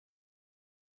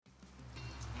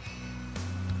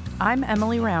I'm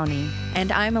Emily Rowney.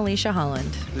 And I'm Alicia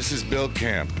Holland. This is Bill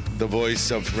Camp, the voice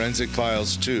of Forensic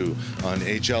Files 2 on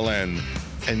HLN,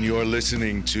 and you're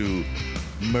listening to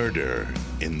Murder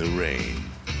in the Rain.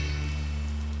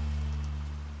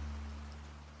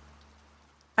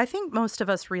 I think most of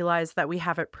us realize that we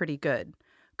have it pretty good.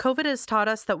 COVID has taught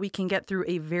us that we can get through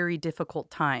a very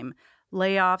difficult time.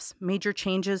 Layoffs, major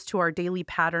changes to our daily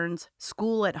patterns,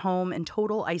 school at home, and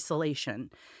total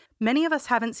isolation. Many of us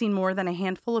haven't seen more than a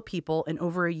handful of people in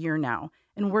over a year now,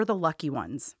 and we're the lucky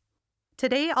ones.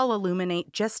 Today, I'll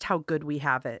illuminate just how good we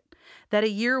have it, that a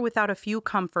year without a few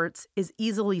comforts is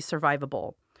easily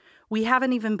survivable. We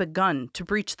haven't even begun to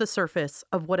breach the surface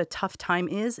of what a tough time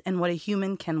is and what a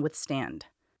human can withstand.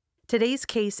 Today's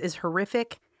case is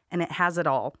horrific, and it has it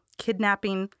all: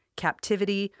 kidnapping,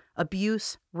 captivity,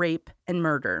 abuse, rape, and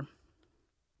murder.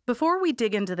 Before we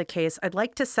dig into the case, I'd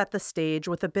like to set the stage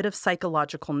with a bit of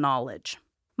psychological knowledge.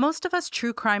 Most of us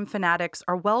true crime fanatics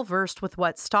are well versed with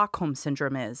what Stockholm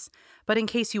Syndrome is, but in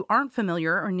case you aren't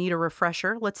familiar or need a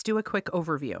refresher, let's do a quick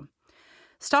overview.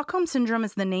 Stockholm Syndrome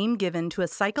is the name given to a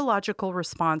psychological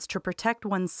response to protect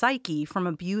one's psyche from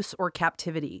abuse or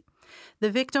captivity.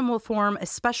 The victim will form a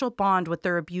special bond with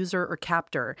their abuser or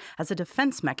captor as a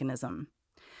defense mechanism.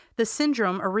 The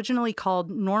syndrome, originally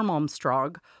called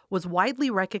Normalmström, was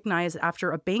widely recognized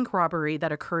after a bank robbery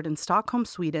that occurred in Stockholm,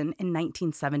 Sweden in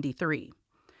 1973.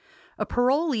 A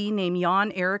parolee named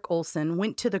Jan Erik Olsson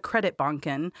went to the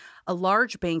Kreditbanken, a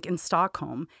large bank in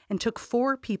Stockholm, and took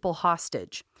 4 people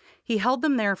hostage. He held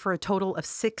them there for a total of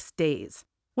 6 days.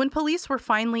 When police were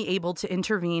finally able to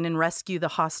intervene and rescue the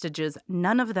hostages,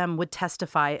 none of them would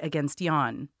testify against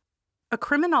Jan. A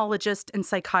criminologist and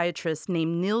psychiatrist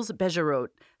named Nils Bejerot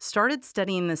started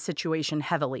studying this situation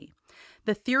heavily.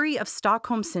 The theory of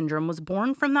Stockholm Syndrome was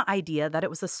born from the idea that it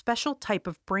was a special type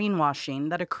of brainwashing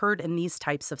that occurred in these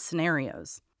types of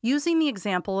scenarios. Using the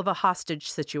example of a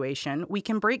hostage situation, we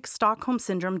can break Stockholm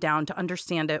Syndrome down to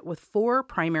understand it with 4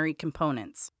 primary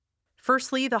components.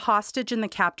 Firstly, the hostage and the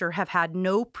captor have had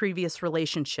no previous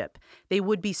relationship. They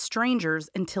would be strangers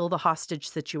until the hostage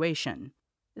situation.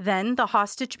 Then, the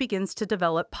hostage begins to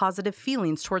develop positive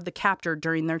feelings toward the captor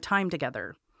during their time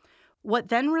together. What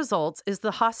then results is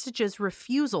the hostage's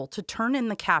refusal to turn in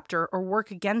the captor or work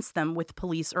against them with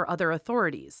police or other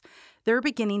authorities. They're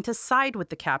beginning to side with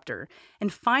the captor.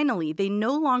 And finally, they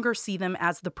no longer see them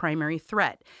as the primary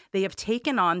threat. They have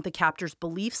taken on the captor's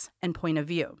beliefs and point of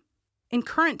view. In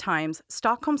current times,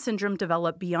 Stockholm Syndrome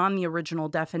developed beyond the original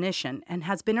definition and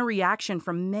has been a reaction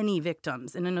from many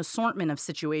victims in an assortment of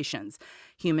situations: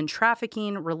 human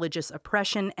trafficking, religious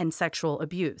oppression, and sexual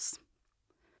abuse.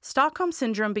 Stockholm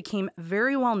Syndrome became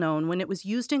very well known when it was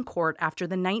used in court after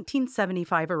the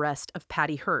 1975 arrest of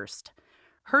Patty Hearst.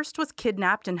 Hearst was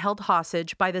kidnapped and held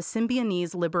hostage by the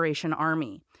Symbionese Liberation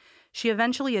Army. She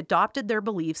eventually adopted their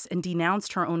beliefs and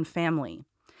denounced her own family.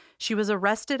 She was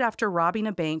arrested after robbing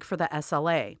a bank for the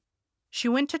SLA. She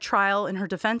went to trial, and her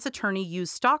defense attorney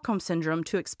used Stockholm Syndrome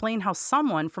to explain how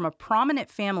someone from a prominent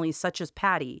family such as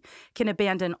Patty can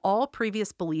abandon all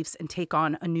previous beliefs and take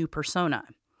on a new persona.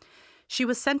 She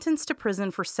was sentenced to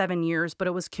prison for 7 years, but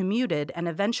it was commuted, and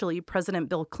eventually President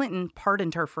Bill Clinton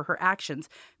pardoned her for her actions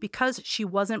because she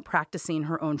wasn't practicing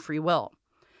her own free will.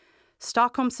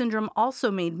 Stockholm Syndrome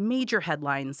also made major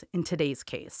headlines in today's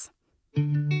case.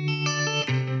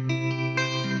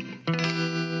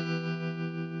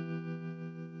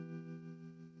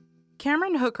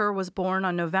 Cameron Hooker was born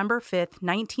on November 5,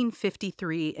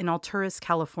 1953, in Alturas,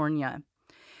 California.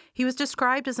 He was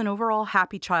described as an overall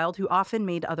happy child who often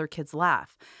made other kids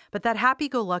laugh, but that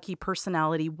happy-go-lucky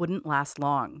personality wouldn't last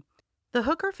long. The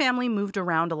Hooker family moved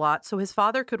around a lot so his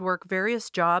father could work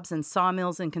various jobs in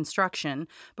sawmills and construction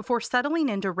before settling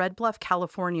into Red Bluff,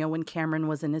 California when Cameron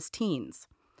was in his teens.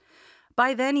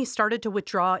 By then, he started to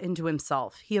withdraw into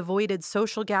himself. He avoided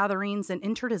social gatherings and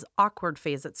entered his awkward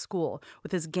phase at school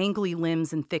with his gangly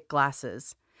limbs and thick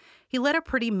glasses. He led a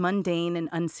pretty mundane and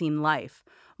unseen life.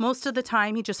 Most of the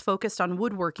time, he just focused on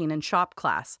woodworking and shop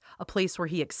class, a place where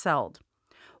he excelled.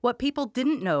 What people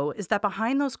didn't know is that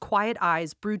behind those quiet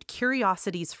eyes brewed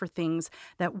curiosities for things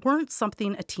that weren't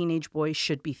something a teenage boy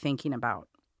should be thinking about.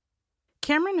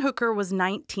 Cameron Hooker was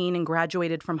 19 and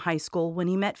graduated from high school when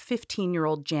he met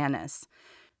 15-year-old Janice.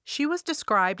 She was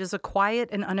described as a quiet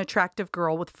and unattractive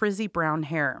girl with frizzy brown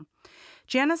hair.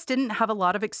 Janice didn't have a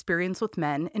lot of experience with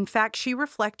men. In fact, she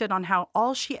reflected on how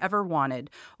all she ever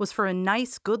wanted was for a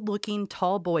nice, good-looking,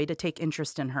 tall boy to take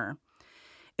interest in her.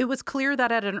 It was clear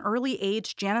that at an early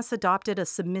age, Janice adopted a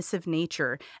submissive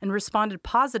nature and responded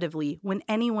positively when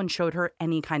anyone showed her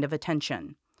any kind of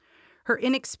attention. Her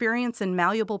inexperienced and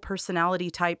malleable personality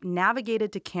type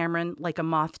navigated to Cameron like a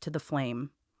moth to the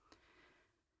flame.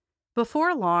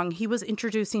 Before long, he was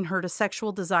introducing her to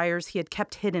sexual desires he had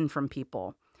kept hidden from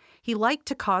people. He liked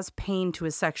to cause pain to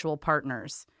his sexual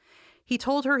partners. He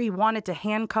told her he wanted to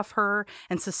handcuff her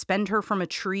and suspend her from a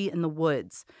tree in the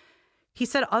woods. He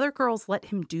said other girls let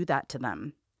him do that to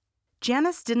them.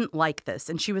 Janice didn't like this,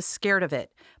 and she was scared of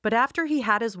it. But after he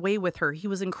had his way with her, he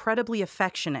was incredibly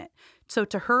affectionate. So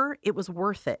to her, it was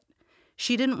worth it.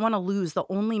 She didn't want to lose the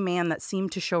only man that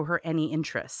seemed to show her any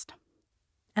interest.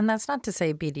 And that's not to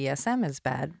say BDSM is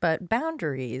bad, but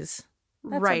boundaries,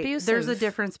 that's right. abusive. There's a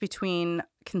difference between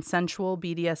consensual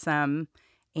BDSM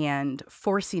and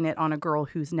forcing it on a girl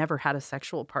who's never had a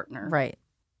sexual partner. Right.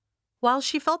 While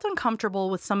she felt uncomfortable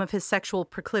with some of his sexual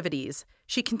proclivities,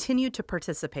 she continued to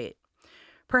participate.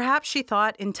 Perhaps she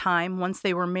thought in time, once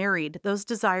they were married, those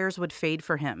desires would fade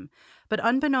for him. But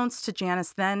unbeknownst to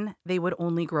Janice then, they would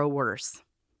only grow worse.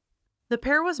 The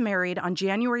pair was married on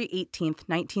January 18th,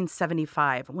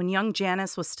 1975, when young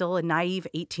Janice was still a naive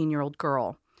 18-year-old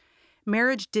girl.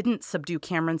 Marriage didn't subdue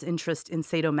Cameron's interest in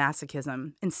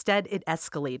sadomasochism. Instead, it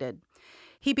escalated.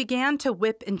 He began to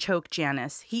whip and choke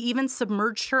Janice. He even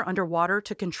submerged her underwater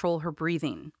to control her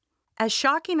breathing. As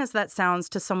shocking as that sounds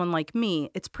to someone like me,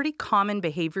 it's pretty common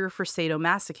behavior for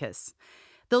sadomasochists.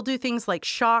 They'll do things like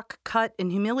shock, cut,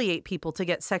 and humiliate people to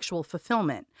get sexual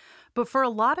fulfillment. But for a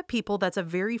lot of people, that's a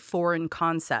very foreign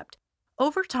concept.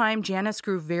 Over time, Janice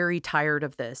grew very tired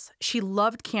of this. She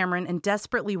loved Cameron and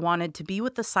desperately wanted to be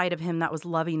with the side of him that was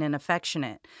loving and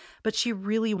affectionate, but she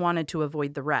really wanted to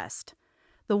avoid the rest.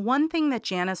 The one thing that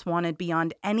Janice wanted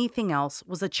beyond anything else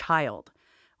was a child.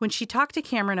 When she talked to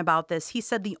Cameron about this, he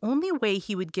said the only way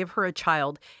he would give her a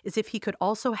child is if he could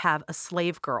also have a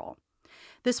slave girl.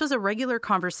 This was a regular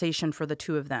conversation for the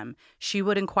two of them. She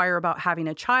would inquire about having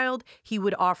a child. He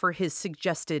would offer his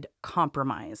suggested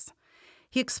compromise.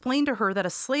 He explained to her that a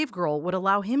slave girl would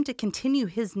allow him to continue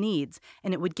his needs,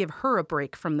 and it would give her a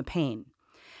break from the pain.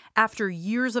 After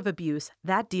years of abuse,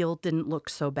 that deal didn't look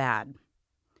so bad.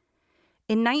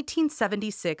 In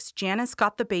 1976, Janice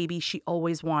got the baby she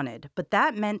always wanted, but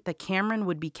that meant that Cameron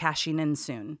would be cashing in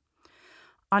soon.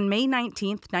 On May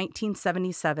 19,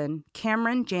 1977,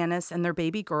 Cameron, Janice, and their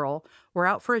baby girl were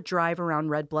out for a drive around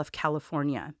Red Bluff,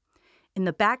 California. In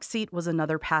the back seat was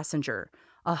another passenger,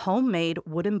 a homemade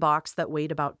wooden box that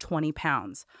weighed about 20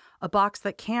 pounds, a box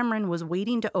that Cameron was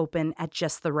waiting to open at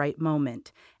just the right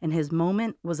moment, and his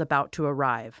moment was about to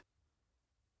arrive.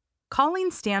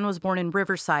 Colleen Stan was born in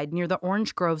Riverside near the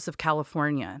orange groves of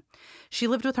California. She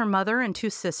lived with her mother and two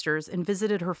sisters and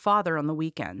visited her father on the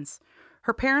weekends.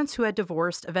 Her parents, who had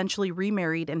divorced, eventually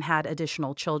remarried and had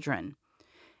additional children.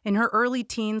 In her early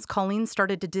teens, Colleen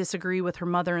started to disagree with her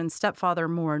mother and stepfather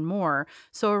more and more,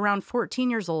 so around 14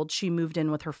 years old, she moved in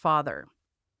with her father.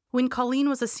 When Colleen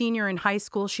was a senior in high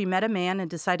school, she met a man and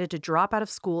decided to drop out of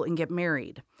school and get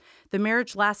married. The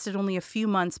marriage lasted only a few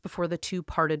months before the two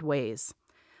parted ways.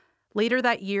 Later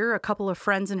that year, a couple of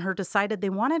friends and her decided they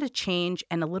wanted a change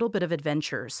and a little bit of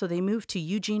adventure, so they moved to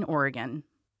Eugene, Oregon.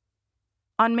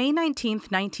 On May 19,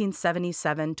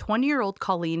 1977, 20-year-old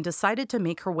Colleen decided to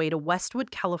make her way to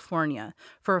Westwood, California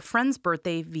for a friend's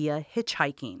birthday via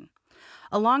hitchhiking.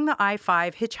 Along the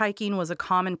I-5, hitchhiking was a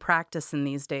common practice in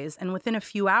these days, and within a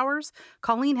few hours,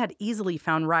 Colleen had easily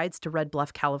found rides to Red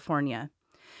Bluff, California.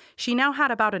 She now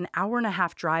had about an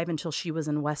hour-and-a-half drive until she was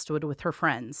in Westwood with her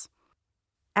friends.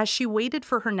 As she waited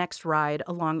for her next ride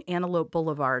along Antelope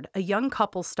Boulevard, a young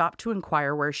couple stopped to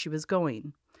inquire where she was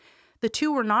going. The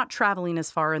two were not traveling as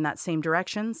far in that same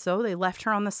direction, so they left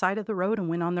her on the side of the road and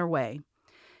went on their way.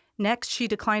 Next, she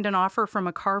declined an offer from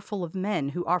a car full of men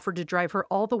who offered to drive her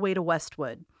all the way to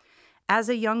Westwood. As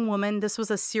a young woman, this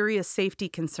was a serious safety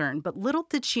concern, but little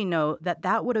did she know that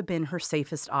that would have been her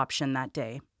safest option that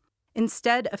day.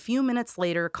 Instead, a few minutes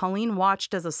later, Colleen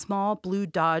watched as a small blue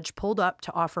Dodge pulled up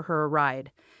to offer her a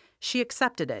ride. She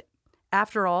accepted it.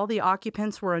 After all, the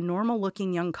occupants were a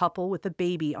normal-looking young couple with a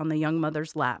baby on the young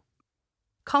mother's lap.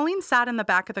 Colleen sat in the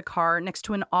back of the car next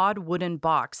to an odd wooden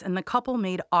box, and the couple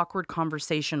made awkward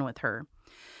conversation with her.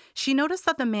 She noticed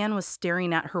that the man was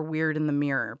staring at her weird in the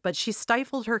mirror, but she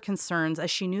stifled her concerns as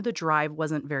she knew the drive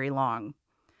wasn't very long.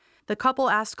 The couple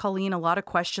asked Colleen a lot of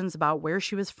questions about where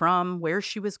she was from, where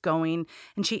she was going,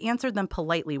 and she answered them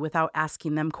politely without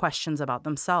asking them questions about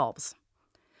themselves.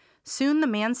 Soon the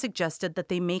man suggested that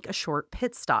they make a short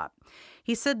pit stop.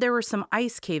 He said there were some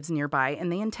ice caves nearby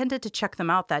and they intended to check them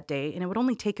out that day and it would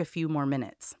only take a few more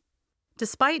minutes.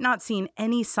 Despite not seeing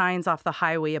any signs off the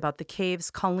highway about the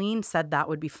caves, Colleen said that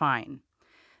would be fine.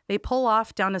 They pull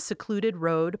off down a secluded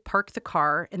road, park the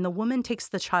car, and the woman takes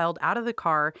the child out of the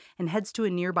car and heads to a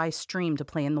nearby stream to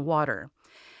play in the water.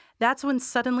 That's when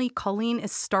suddenly Colleen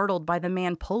is startled by the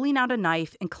man pulling out a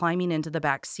knife and climbing into the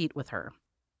back seat with her.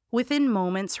 Within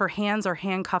moments, her hands are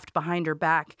handcuffed behind her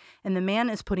back, and the man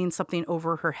is putting something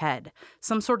over her head,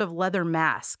 some sort of leather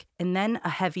mask, and then a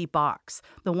heavy box,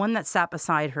 the one that sat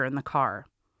beside her in the car.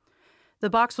 The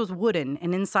box was wooden,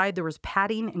 and inside there was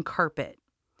padding and carpet.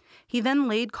 He then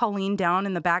laid Colleen down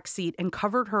in the back seat and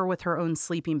covered her with her own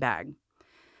sleeping bag.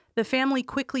 The family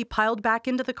quickly piled back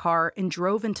into the car and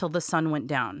drove until the sun went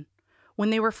down.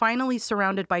 When they were finally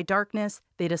surrounded by darkness,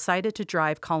 they decided to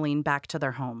drive Colleen back to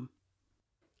their home.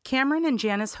 Cameron and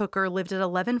Janice Hooker lived at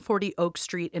 1140 Oak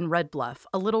Street in Red Bluff,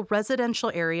 a little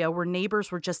residential area where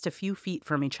neighbors were just a few feet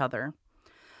from each other.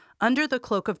 Under the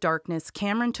cloak of darkness,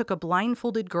 Cameron took a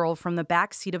blindfolded girl from the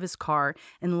back seat of his car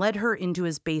and led her into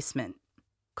his basement.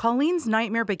 Colleen's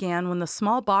nightmare began when the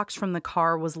small box from the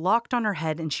car was locked on her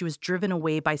head and she was driven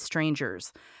away by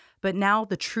strangers. But now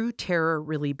the true terror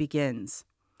really begins.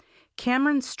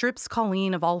 Cameron strips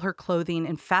Colleen of all her clothing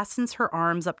and fastens her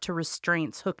arms up to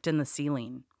restraints hooked in the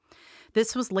ceiling.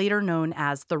 This was later known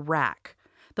as the rack,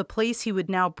 the place he would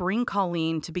now bring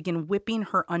Colleen to begin whipping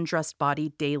her undressed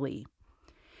body daily.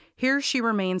 Here she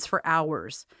remains for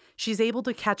hours. She's able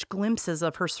to catch glimpses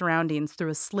of her surroundings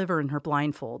through a sliver in her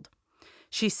blindfold.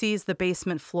 She sees the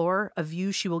basement floor, a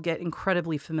view she will get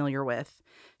incredibly familiar with.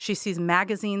 She sees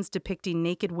magazines depicting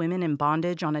naked women in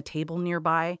bondage on a table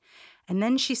nearby, and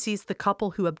then she sees the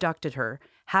couple who abducted her,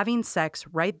 having sex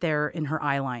right there in her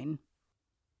eyeline.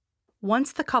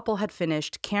 Once the couple had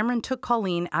finished, Cameron took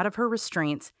Colleen out of her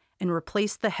restraints and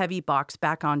replaced the heavy box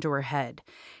back onto her head.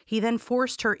 He then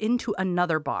forced her into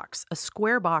another box, a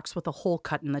square box with a hole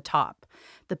cut in the top.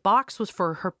 The box was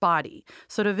for her body.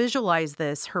 So to visualize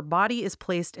this, her body is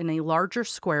placed in a larger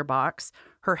square box,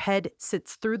 her head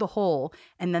sits through the hole,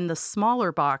 and then the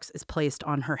smaller box is placed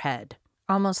on her head.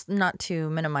 Almost, not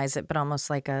to minimize it, but almost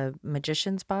like a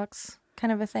magician's box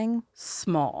kind of a thing.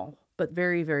 Small, but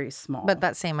very, very small. But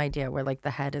that same idea where like the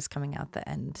head is coming out the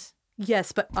end.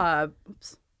 Yes, but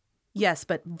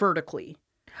vertically.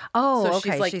 Oh, so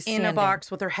okay. she's like she's in a standing. box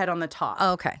with her head on the top.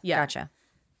 Oh, okay. Yeah. Gotcha.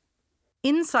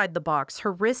 Inside the box,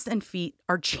 her wrists and feet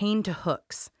are chained to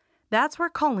hooks. That's where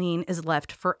Colleen is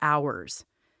left for hours.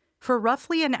 For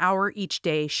roughly an hour each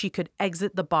day, she could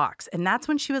exit the box, and that's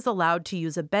when she was allowed to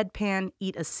use a bedpan,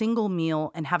 eat a single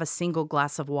meal, and have a single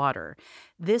glass of water.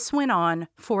 This went on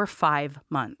for 5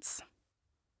 months.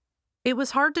 It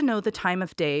was hard to know the time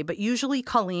of day, but usually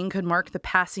Colleen could mark the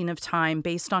passing of time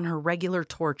based on her regular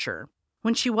torture.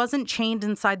 When she wasn't chained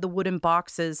inside the wooden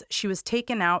boxes, she was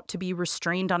taken out to be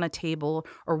restrained on a table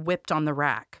or whipped on the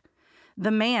rack. The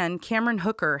man, Cameron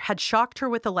Hooker, had shocked her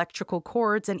with electrical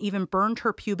cords and even burned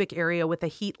her pubic area with a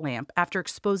heat lamp after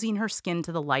exposing her skin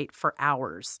to the light for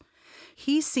hours.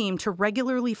 He seemed to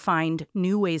regularly find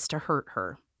new ways to hurt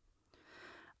her.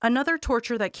 Another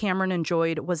torture that Cameron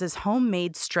enjoyed was his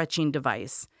homemade stretching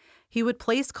device. He would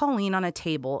place Colleen on a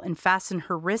table and fasten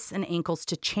her wrists and ankles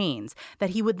to chains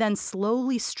that he would then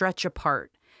slowly stretch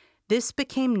apart. This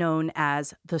became known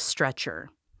as the stretcher.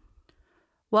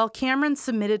 While Cameron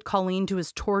submitted Colleen to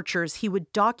his tortures, he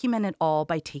would document it all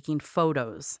by taking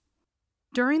photos.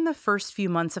 During the first few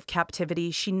months of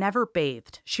captivity, she never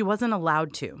bathed. She wasn't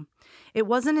allowed to. It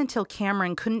wasn't until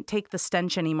Cameron couldn't take the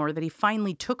stench anymore that he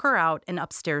finally took her out and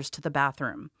upstairs to the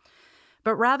bathroom.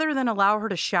 But rather than allow her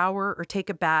to shower or take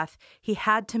a bath, he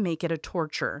had to make it a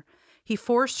torture. He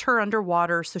forced her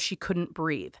underwater so she couldn't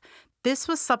breathe. This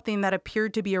was something that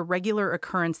appeared to be a regular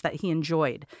occurrence that he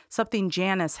enjoyed, something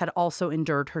Janice had also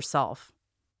endured herself.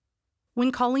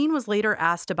 When Colleen was later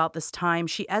asked about this time,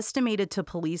 she estimated to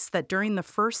police that during the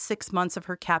first 6 months of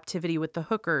her captivity with the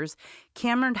Hookers,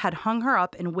 Cameron had hung her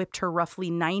up and whipped her roughly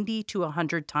 90 to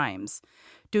 100 times.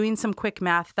 Doing some quick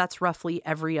math, that's roughly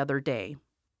every other day.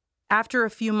 After a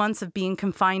few months of being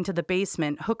confined to the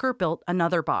basement, Hooker built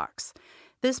another box.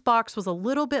 This box was a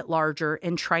little bit larger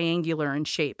and triangular in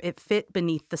shape. It fit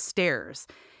beneath the stairs.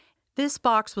 This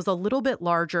box was a little bit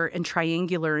larger and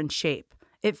triangular in shape.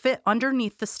 It fit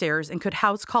underneath the stairs and could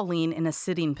house Colleen in a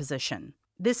sitting position.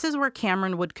 This is where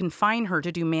Cameron would confine her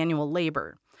to do manual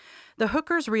labor. The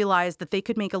Hookers realized that they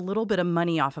could make a little bit of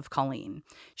money off of Colleen.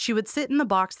 She would sit in the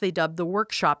box they dubbed the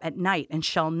workshop at night and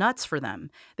shell nuts for them.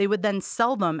 They would then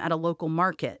sell them at a local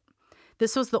market.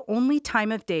 This was the only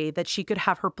time of day that she could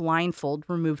have her blindfold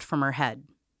removed from her head.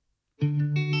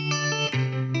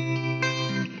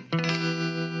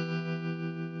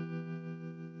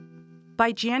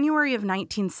 By January of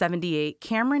 1978,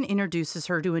 Cameron introduces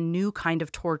her to a new kind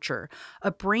of torture,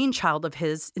 a brainchild of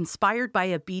his inspired by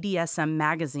a BDSM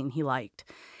magazine he liked.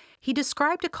 He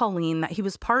described to Colleen that he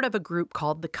was part of a group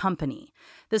called The Company.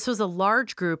 This was a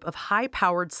large group of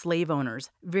high-powered slave owners,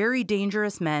 very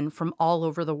dangerous men from all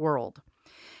over the world.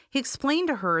 He explained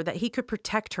to her that he could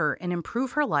protect her and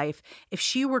improve her life if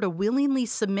she were to willingly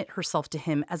submit herself to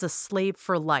him as a slave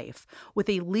for life, with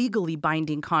a legally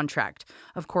binding contract.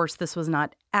 Of course, this was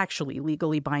not actually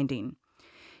legally binding.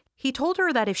 He told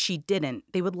her that if she didn't,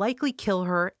 they would likely kill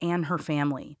her and her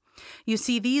family. You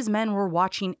see, these men were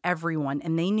watching everyone,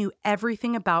 and they knew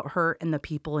everything about her and the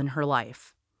people in her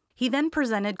life. He then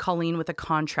presented Colleen with a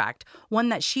contract, one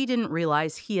that she didn't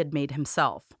realize he had made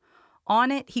himself.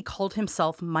 On it, he called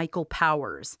himself Michael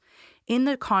Powers. In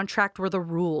the contract were the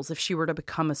rules if she were to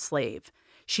become a slave.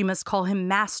 She must call him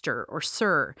master or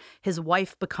sir. His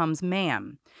wife becomes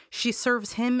ma'am. She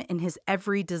serves him in his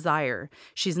every desire.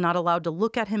 She's not allowed to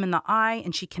look at him in the eye,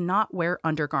 and she cannot wear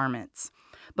undergarments.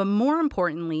 But more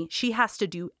importantly, she has to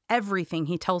do everything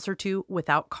he tells her to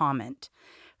without comment.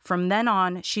 From then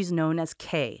on, she's known as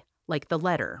K, like the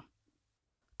letter.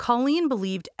 Colleen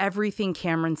believed everything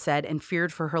Cameron said and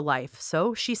feared for her life,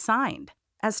 so she signed.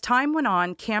 As time went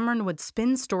on, Cameron would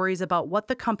spin stories about what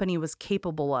the company was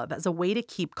capable of as a way to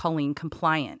keep Colleen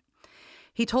compliant.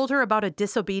 He told her about a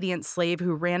disobedient slave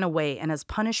who ran away, and as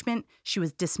punishment, she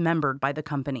was dismembered by the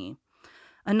company.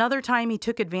 Another time, he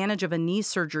took advantage of a knee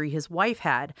surgery his wife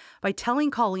had by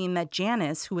telling Colleen that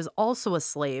Janice, who was also a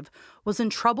slave, was in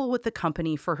trouble with the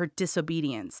company for her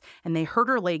disobedience, and they hurt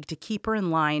her leg to keep her in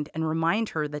line and remind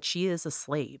her that she is a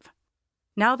slave.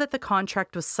 Now that the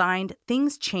contract was signed,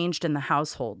 things changed in the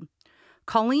household.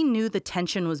 Colleen knew the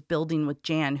tension was building with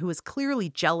Jan, who was clearly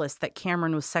jealous that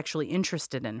Cameron was sexually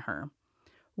interested in her.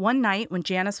 One night, when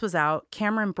Janice was out,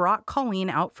 Cameron brought Colleen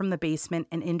out from the basement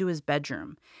and into his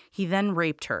bedroom. He then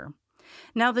raped her.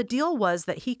 Now, the deal was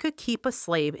that he could keep a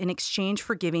slave in exchange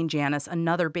for giving Janice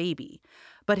another baby.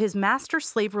 But his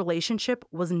master-slave relationship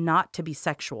was not to be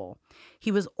sexual.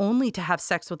 He was only to have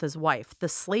sex with his wife. The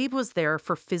slave was there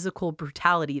for physical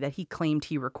brutality that he claimed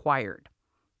he required.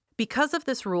 Because of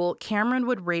this rule, Cameron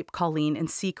would rape Colleen in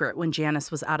secret when Janice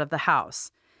was out of the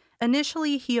house.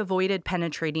 Initially, he avoided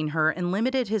penetrating her and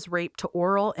limited his rape to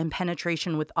oral and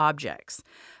penetration with objects.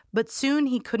 But soon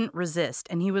he couldn't resist,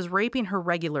 and he was raping her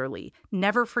regularly,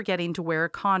 never forgetting to wear a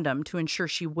condom to ensure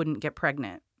she wouldn't get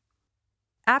pregnant.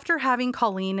 After having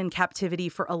Colleen in captivity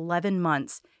for 11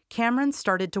 months, Cameron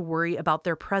started to worry about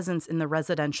their presence in the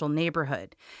residential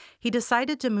neighborhood. He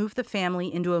decided to move the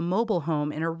family into a mobile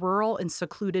home in a rural and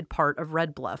secluded part of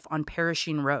Red Bluff on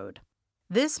Perishing Road.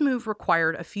 This move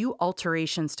required a few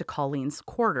alterations to Colleen's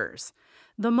quarters.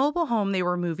 The mobile home they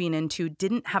were moving into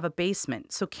didn't have a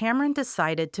basement, so Cameron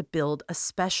decided to build a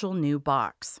special new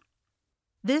box.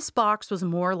 This box was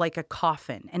more like a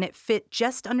coffin, and it fit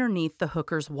just underneath the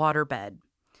hooker's waterbed.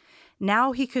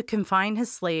 Now he could confine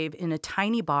his slave in a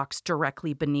tiny box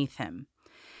directly beneath him.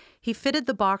 He fitted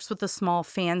the box with a small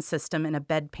fan system and a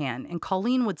bedpan, and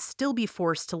Colleen would still be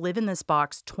forced to live in this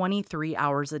box 23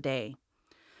 hours a day.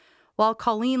 While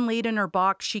Colleen laid in her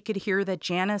box, she could hear that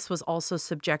Janice was also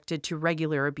subjected to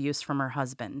regular abuse from her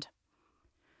husband.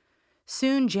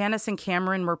 Soon, Janice and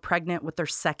Cameron were pregnant with their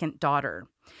second daughter.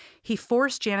 He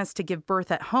forced Janice to give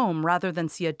birth at home rather than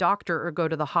see a doctor or go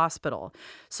to the hospital.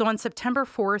 So on September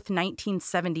 4th,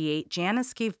 1978,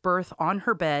 Janice gave birth on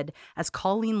her bed as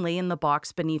Colleen lay in the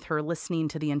box beneath her, listening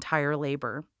to the entire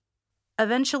labor.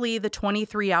 Eventually, the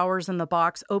 23 hours in the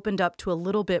box opened up to a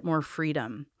little bit more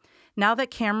freedom. Now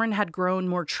that Cameron had grown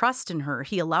more trust in her,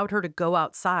 he allowed her to go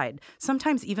outside,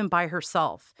 sometimes even by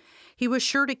herself. He was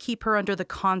sure to keep her under the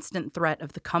constant threat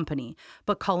of the company,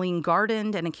 but Colleen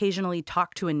gardened and occasionally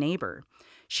talked to a neighbor.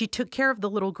 She took care of the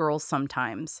little girls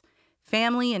sometimes.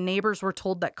 Family and neighbors were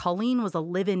told that Colleen was a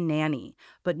live-in nanny,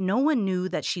 but no one knew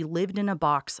that she lived in a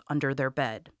box under their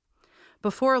bed.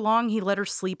 Before long, he let her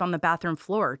sleep on the bathroom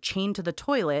floor, chained to the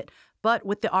toilet, but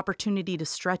with the opportunity to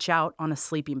stretch out on a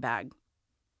sleeping bag.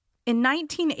 In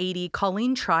 1980,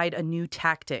 Colleen tried a new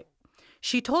tactic.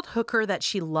 She told Hooker that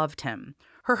she loved him.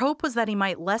 Her hope was that he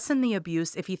might lessen the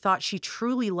abuse if he thought she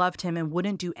truly loved him and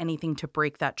wouldn't do anything to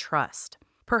break that trust.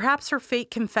 Perhaps her fake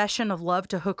confession of love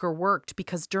to Hooker worked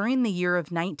because during the year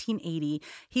of 1980,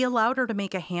 he allowed her to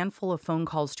make a handful of phone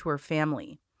calls to her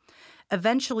family.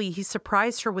 Eventually, he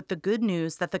surprised her with the good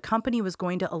news that the company was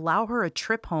going to allow her a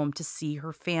trip home to see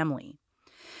her family.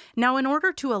 Now, in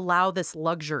order to allow this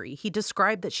luxury, he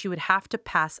described that she would have to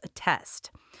pass a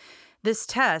test. This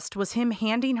test was him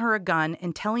handing her a gun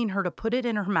and telling her to put it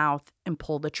in her mouth and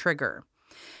pull the trigger.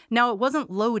 Now, it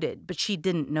wasn't loaded, but she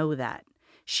didn't know that.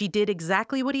 She did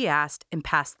exactly what he asked and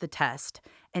passed the test.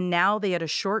 And now they had a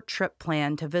short trip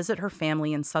planned to visit her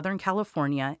family in Southern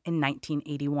California in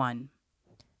 1981.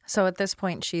 So at this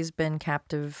point, she's been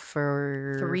captive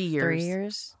for 3 years. 3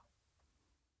 years?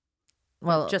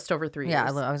 Well, just over 3 years. Yeah,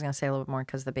 I was going to say a little bit more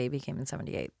because the baby came in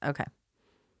 78. Okay.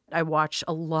 I watch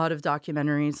a lot of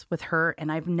documentaries with her, and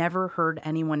I've never heard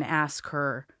anyone ask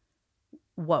her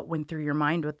what went through your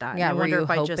mind with that. Yeah, and I wonder were you if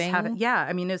I just haven't. hoping? Yeah,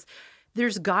 I mean,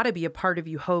 there's got to be a part of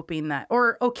you hoping that,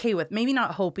 or okay with, maybe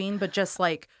not hoping, but just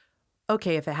like,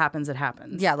 okay, if it happens, it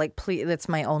happens. Yeah, like, please, that's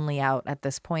my only out at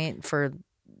this point for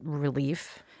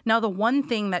relief. Now, the one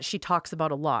thing that she talks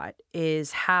about a lot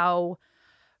is how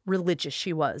religious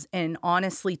she was. And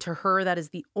honestly, to her, that is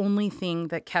the only thing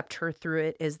that kept her through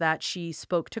it, is that she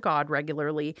spoke to God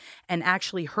regularly and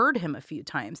actually heard him a few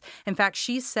times. In fact,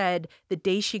 she said the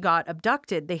day she got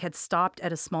abducted, they had stopped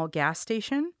at a small gas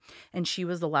station and she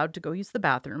was allowed to go use the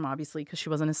bathroom, obviously, because she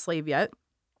wasn't a slave yet.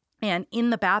 And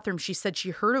in the bathroom, she said she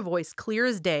heard a voice clear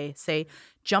as day say,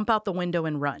 "Jump out the window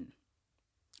and run."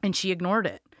 And she ignored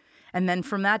it. And then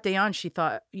from that day on, she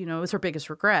thought, it was her biggest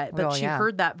regret. But she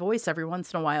heard that voice every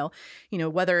once in a while,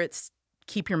 whether it's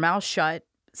keep your mouth shut,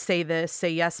 say this, say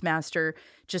yes, master,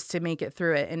 just to make it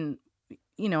through it. And,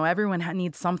 everyone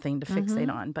needs something to fixate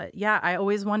on. But yeah, I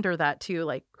always wonder that too,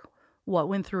 like what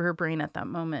went through her brain at that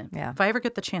moment. Yeah. If I ever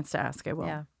get the chance to ask, I will.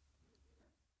 Yeah.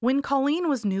 When Colleen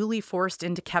was newly forced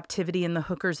into captivity in the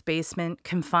hooker's basement,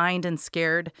 confined and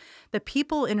scared, the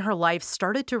people in her life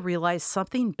started to realize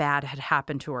something bad had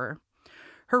happened to her.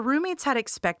 Her roommates had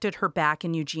expected her back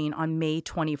in Eugene on May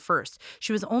 21st.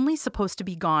 She was only supposed to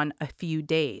be gone a few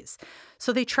days.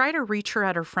 So they tried to reach her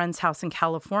at her friend's house in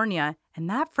California, and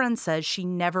that friend says she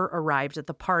never arrived at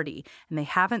the party, and they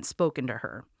haven't spoken to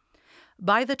her.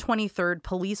 By the 23rd,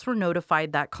 police were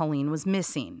notified that Colleen was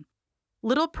missing.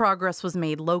 Little progress was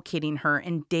made locating her,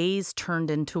 and days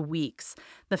turned into weeks.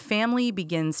 The family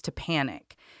begins to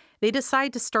panic. They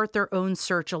decide to start their own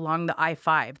search along the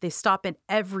I-5. They stop at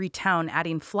every town,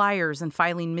 adding flyers and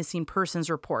filing missing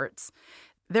persons reports.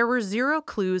 There were 0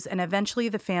 clues, and eventually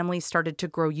the family started to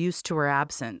grow used to her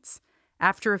absence.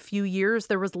 After a few years,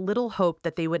 there was little hope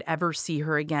that they would ever see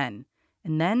her again.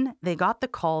 And then they got the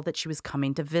call that she was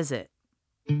coming to visit.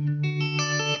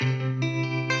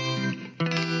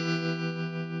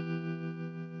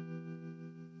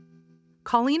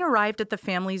 Colleen arrived at the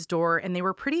family's door, and they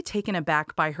were pretty taken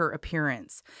aback by her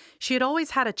appearance. She had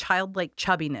always had a childlike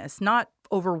chubbiness, not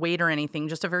overweight or anything,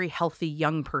 just a very healthy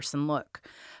young person look.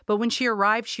 But when she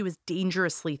arrived, she was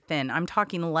dangerously thin. I'm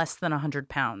talking less than 100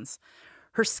 pounds.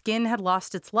 Her skin had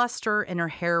lost its luster, and her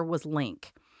hair was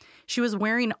lank. She was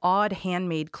wearing odd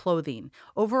handmade clothing.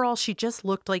 Overall, she just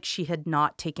looked like she had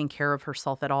not taken care of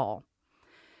herself at all.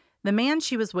 The man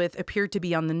she was with appeared to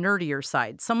be on the nerdier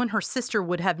side, someone her sister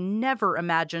would have never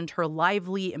imagined her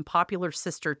lively and popular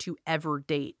sister to ever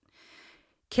date.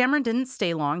 Cameron didn't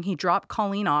stay long. He dropped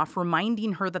Colleen off,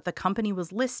 reminding her that the company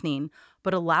was listening,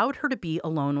 but allowed her to be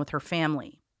alone with her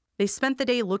family. They spent the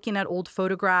day looking at old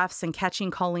photographs and catching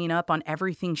Colleen up on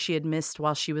everything she had missed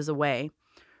while she was away.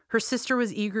 Her sister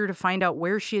was eager to find out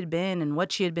where she had been and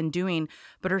what she had been doing,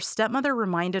 but her stepmother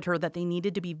reminded her that they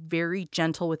needed to be very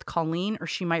gentle with Colleen or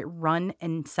she might run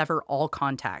and sever all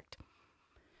contact.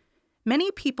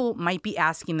 Many people might be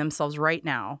asking themselves right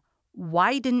now,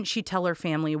 why didn't she tell her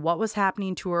family what was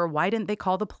happening to her? Why didn't they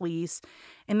call the police?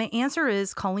 And the answer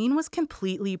is Colleen was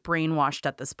completely brainwashed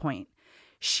at this point.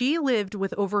 She lived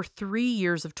with over 3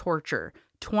 years of torture,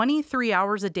 23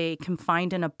 hours a day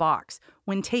confined in a box.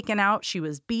 When taken out, she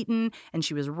was beaten and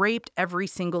she was raped every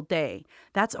single day.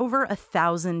 That's over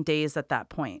 1,000 days at that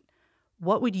point.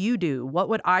 What would you do? What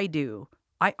would I do?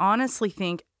 I honestly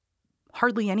think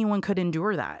hardly anyone could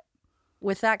endure that.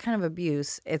 With that kind of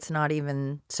abuse, it's not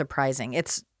even surprising.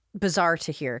 It's bizarre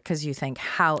to hear because you think,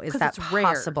 how is that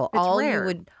possible? It's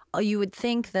rare. You would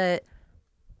think that,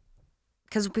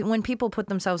 because when people put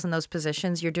themselves in those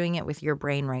positions, you're doing it with your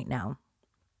brain right now.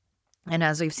 And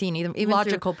as we've seen, even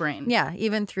logical brain. Yeah,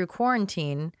 even through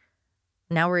quarantine,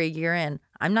 now we're a year in.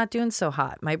 I'm not doing so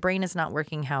hot. My brain is not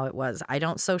working how it was. I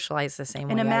don't socialize the same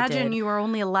way I did. And imagine you are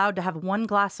only allowed to have 1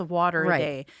 glass of water a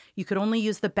day. You could only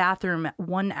use the bathroom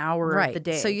 1 hour of the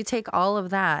day. So you take all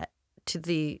of that to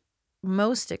the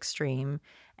most extreme,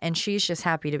 and she's just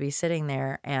happy to be sitting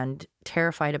there and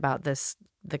terrified about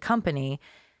the company.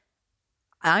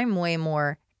 I'm way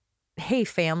more, hey,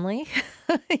 family,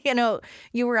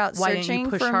 you were out Why searching didn't you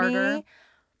push for harder? me.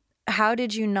 How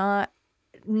did you not?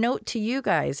 Note to you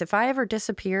guys, if I ever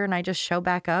disappear and I just show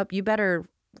back up, you better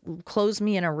close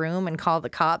me in a room and call the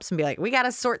cops and be like, we got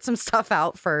to sort some stuff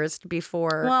out first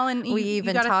before we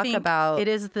even talk about. It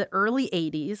is the early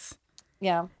 80s.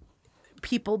 Yeah.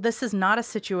 People, this is not a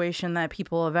situation that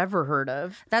people have ever heard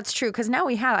of. That's true, because now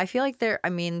we have. I feel like there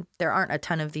aren't a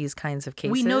ton of these kinds of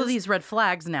cases. We know these red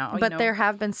flags now. But there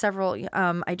have been several.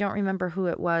 I don't remember who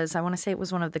it was. I want to say it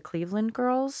was one of the Cleveland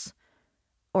girls,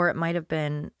 or it might have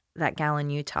been that gal in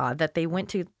Utah, that they went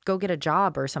to go get a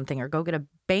job or something, or go get a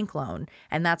bank loan.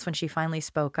 And that's when she finally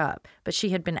spoke up. But she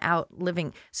had been out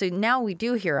living. So now we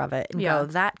do hear of it and go,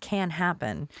 that can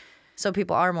happen. So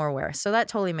people are more aware. So that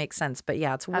totally makes sense. But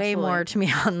yeah, it's way more to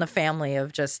me on the family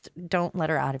of just don't let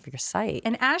her out of your sight.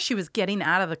 And as she was getting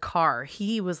out of the car,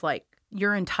 he was like,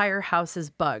 your entire house is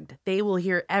bugged. They will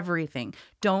hear everything.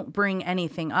 Don't bring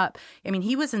anything up. I mean,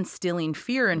 he was instilling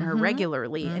fear in her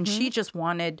regularly, and she just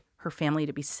wanted her family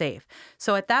to be safe.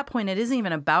 So at that point, it isn't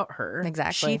even about her.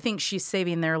 Exactly. She thinks she's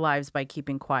saving their lives by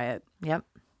keeping quiet. Yep.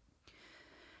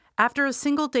 After a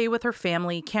single day with her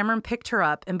family, Cameron picked her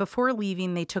up, and before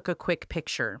leaving, they took a quick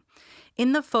picture.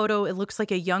 In the photo, it looks like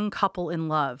a young couple in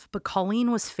love, but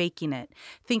Colleen was faking it,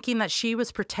 thinking that she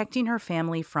was protecting her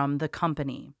family from the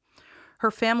company.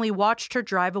 Her family watched her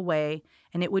drive away,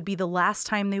 and it would be the last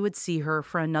time they would see her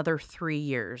for another 3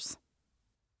 years.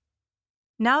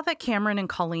 Now that Cameron and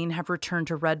Colleen have returned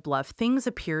to Red Bluff, things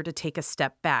appear to take a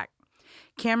step back.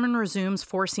 Cameron resumes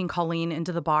forcing Colleen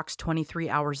into the box 23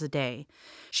 hours a day.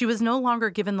 She was no longer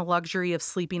given the luxury of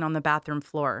sleeping on the bathroom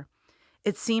floor.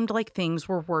 It seemed like things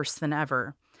were worse than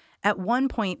ever. At one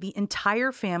point, the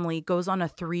entire family goes on a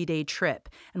 3-day trip,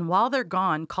 and while they're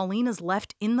gone, Colleen is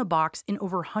left in the box in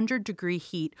over 100-degree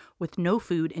heat with no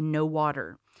food and no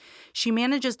water. She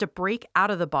manages to break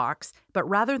out of the box, but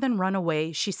rather than run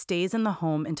away, she stays in the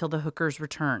home until the hookers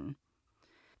return.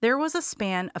 There was a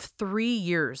span of 3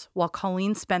 years while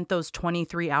Colleen spent those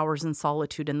 23 hours in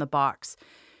solitude in the box.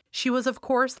 She was, of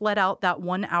course, let out that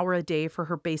 1 hour a day for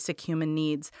her basic human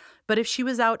needs, but if she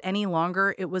was out any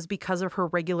longer, it was because of her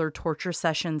regular torture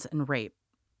sessions and rape.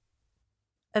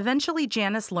 Eventually,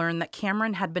 Janice learned that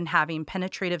Cameron had been having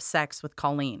penetrative sex with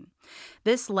Colleen.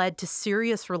 This led to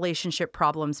serious relationship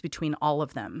problems between all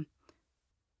of them.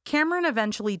 Cameron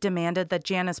eventually demanded that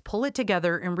Janice pull it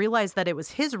together and realize that it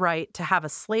was his right to have a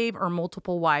slave or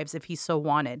multiple wives if he so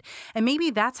wanted, and maybe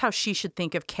that's how she should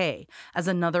think of Kay, as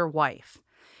another wife.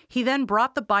 He then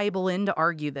brought the Bible in to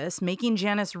argue this, making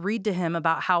Janice read to him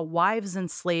about how wives and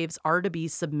slaves are to be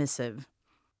submissive.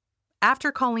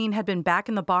 After Colleen had been back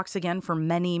in the box again for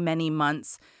many, many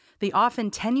months, the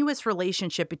often tenuous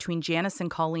relationship between Janice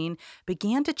and Colleen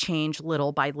began to change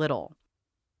little by little.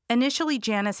 Initially,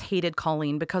 Janice hated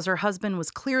Colleen because her husband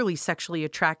was clearly sexually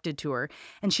attracted to her,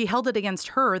 and she held it against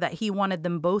her that he wanted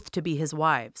them both to be his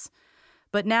wives.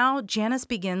 But now, Janice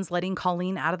begins letting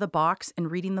Colleen out of the box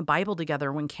and reading the Bible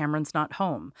together when Cameron's not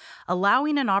home,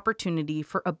 allowing an opportunity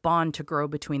for a bond to grow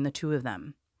between the two of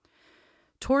them.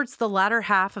 Towards the latter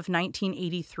half of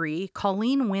 1983,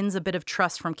 Colleen wins a bit of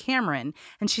trust from Cameron,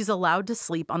 and she's allowed to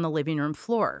sleep on the living room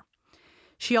floor.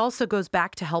 She also goes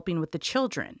back to helping with the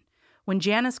children. When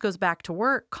Janice goes back to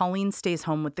work, Colleen stays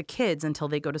home with the kids until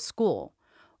they go to school.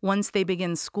 Once they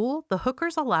begin school, the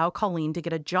hookers allow Colleen to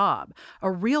get a job, a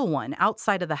real one,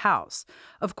 outside of the house.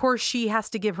 Of course, she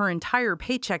has to give her entire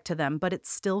paycheck to them, but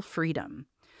it's still freedom.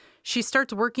 She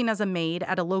starts working as a maid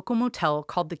at a local motel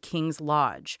called the King's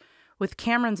Lodge. With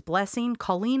Cameron's blessing,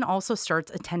 Colleen also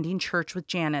starts attending church with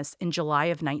Janice in July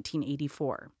of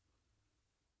 1984.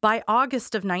 By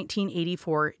August of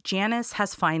 1984, Janice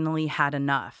has finally had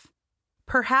enough.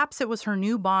 Perhaps it was her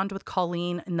new bond with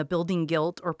Colleen and the building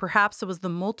guilt, or perhaps it was the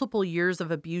multiple years of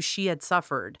abuse she had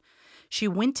suffered. She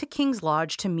went to King's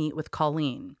Lodge to meet with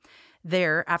Colleen.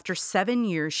 There, after 7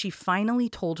 years, she finally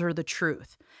told her the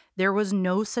truth. There was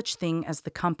no such thing as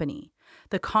the company.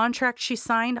 The contract she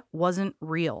signed wasn't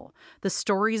real. The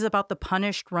stories about the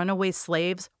punished runaway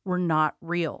slaves were not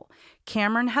real.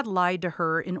 Cameron had lied to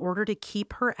her in order to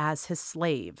keep her as his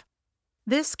slave.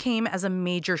 This came as a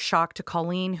major shock to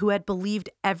Colleen, who had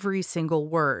believed every single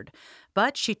word,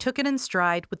 but she took it in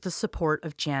stride with the support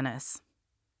of Janice.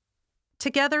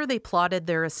 Together, they plotted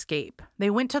their escape. They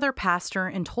went to their pastor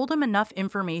and told him enough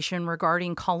information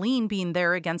regarding Colleen being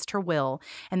there against her will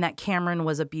and that Cameron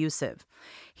was abusive.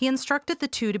 He instructed the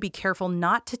two to be careful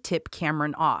not to tip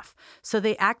Cameron off, so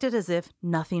they acted as if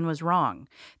nothing was wrong.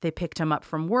 They picked him up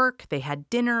from work, they had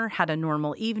dinner, had a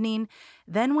normal evening.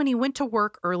 Then when he went to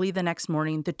work early the next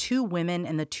morning, the two women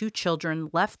and the two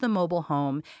children left the mobile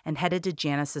home and headed to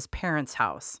Janice's parents'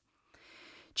 house.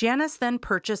 Janice then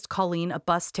purchased Colleen a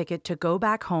bus ticket to go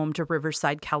back home to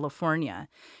Riverside, California.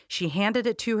 She handed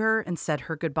it to her and said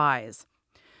her goodbyes.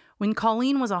 When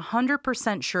Colleen was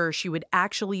 100% sure she would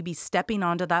actually be stepping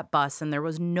onto that bus and there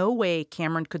was no way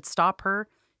Cameron could stop her,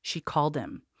 she called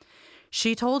him.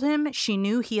 She told him she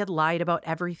knew he had lied about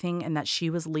everything and that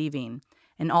she was leaving,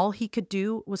 and all he could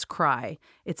do was cry.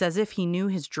 It's as if he knew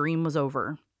his dream was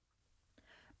over.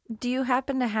 Do you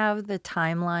happen to have the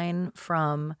timeline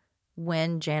from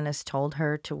when Janice told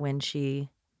her to when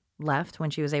she left, when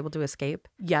she was able to escape?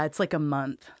 Yeah, it's like a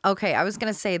month. Okay, I was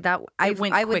going to say that I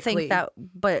would think that,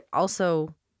 but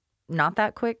also not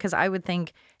that quick, because I would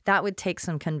think that would take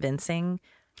some convincing.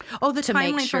 Oh, the to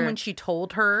make timeline sure- from when she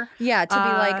told her. Yeah, to be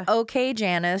like, okay,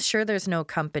 Janice, sure, there's no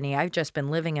company. I've just been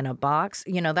living in a box.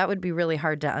 You know, that would be really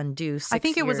hard to undo. 6 I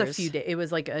think it was a years. few days. It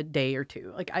was like a day or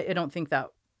two. Like, I don't think that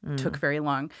took very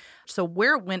long. So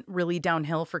where it went really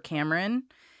downhill for Cameron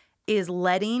is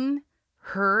letting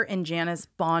her and Janice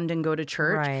bond and go to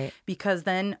church. Right. Because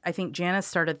then I think Janice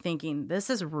started thinking,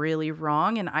 this is really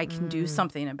wrong and I can do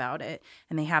something about it.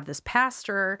 And they have this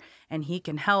pastor and he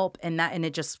can help. And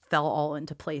it just fell all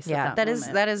into place. Yeah, at that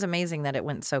moment. is amazing that it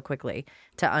went so quickly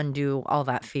to undo all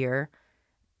that fear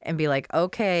and be like,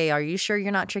 okay, are you sure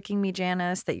you're not tricking me,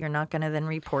 Janice, that you're not going to then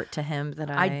report to him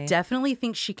that I definitely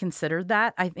think she considered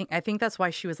that. I think that's why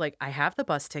she was like, I have the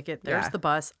bus ticket. There's Yeah. the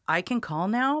bus. I can call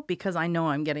now because I know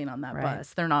I'm getting on that Right.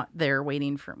 bus. They're not there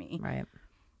waiting for me. Right.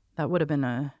 That would have been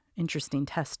a interesting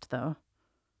test, though.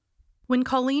 When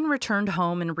Colleen returned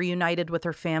home and reunited with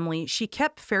her family, she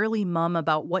kept fairly mum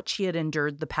about what she had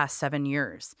endured the past 7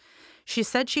 years. She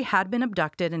said she had been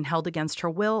abducted and held against her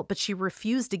will, but she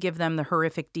refused to give them the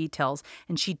horrific details,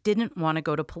 and she didn't want to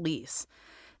go to police.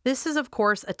 This is, of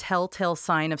course, a telltale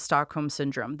sign of Stockholm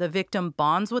Syndrome. The victim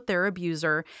bonds with their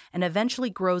abuser and eventually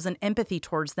grows an empathy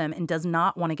towards them and does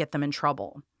not want to get them in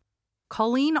trouble.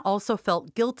 Colleen also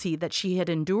felt guilty that she had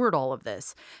endured all of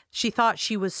this. She thought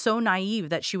she was so naive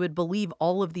that she would believe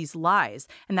all of these lies,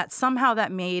 and that somehow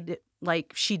that made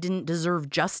like she didn't deserve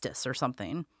justice or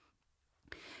something.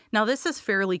 Now, this is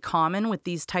fairly common with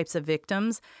these types of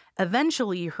victims.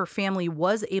 Eventually, her family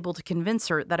was able to convince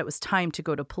her that it was time to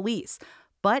go to police,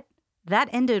 but that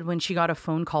ended when she got a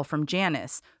phone call from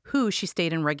Janice, who she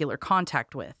stayed in regular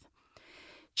contact with.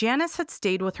 Janice had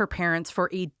stayed with her parents for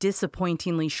a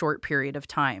disappointingly short period of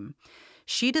time.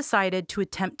 She decided to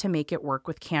attempt to make it work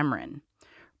with Cameron.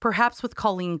 Perhaps with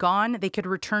Colleen gone, they could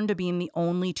return to being the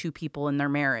only two people in their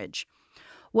marriage.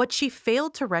 What she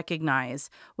failed to recognize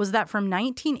was that from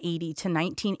 1980 to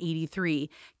 1983,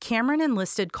 Cameron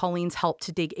enlisted Colleen's help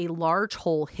to dig a large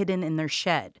hole hidden in their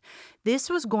shed. This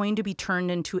was going to be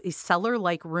turned into a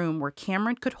cellar-like room where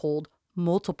Cameron could hold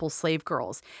multiple slave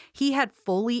girls. He had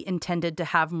fully intended to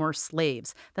have more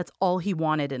slaves. That's all he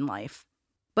wanted in life.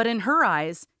 But in her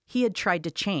eyes, he had tried to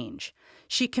change.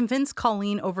 She convinced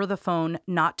Colleen over the phone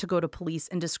not to go to police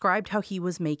and described how he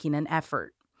was making an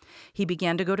effort. He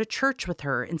began to go to church with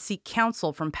her and seek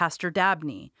counsel from Pastor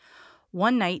Dabney.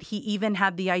 One night, he even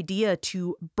had the idea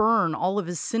to burn all of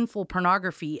his sinful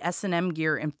pornography, S&M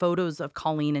gear, and photos of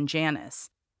Colleen and Janice.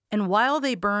 And while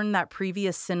they burned that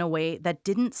previous sin away, that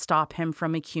didn't stop him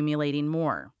from accumulating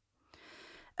more.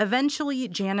 Eventually,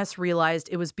 Janice realized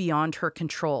it was beyond her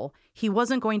control. He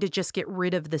wasn't going to just get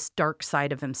rid of this dark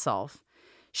side of himself.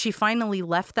 She finally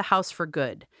left the house for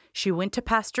good. She went to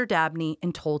Pastor Dabney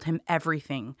and told him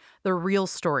everything, the real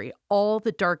story, all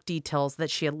the dark details that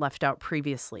she had left out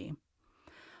previously.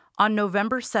 On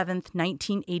November 7th,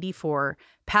 1984,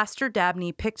 Pastor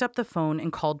Dabney picked up the phone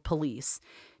and called police.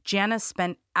 Janice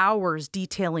spent hours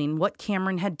detailing what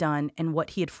Cameron had done and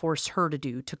what he had forced her to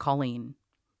do to Colleen.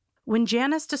 When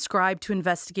Janice described to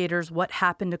investigators what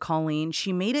happened to Colleen,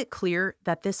 she made it clear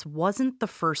that this wasn't the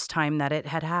first time that it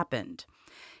had happened.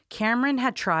 Cameron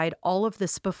had tried all of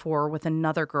this before with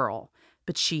another girl,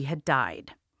 but she had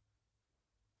died.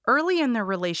 Early in their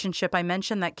relationship, I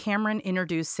mentioned that Cameron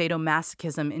introduced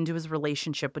sadomasochism into his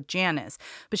relationship with Janice,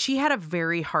 but she had a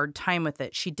very hard time with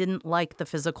it. She didn't like the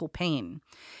physical pain.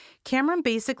 Cameron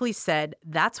basically said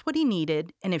that's what he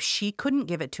needed, and if she couldn't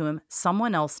give it to him,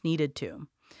 someone else needed to.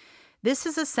 This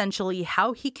is essentially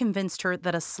how he convinced her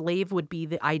that a slave would be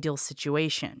the ideal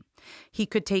situation. He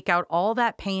could take out all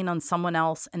that pain on someone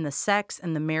else, and the sex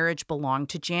and the marriage belonged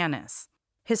to Janice.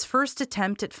 His first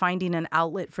attempt at finding an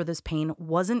outlet for this pain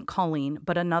wasn't Colleen,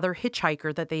 but another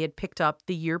hitchhiker that they had picked up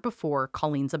the year before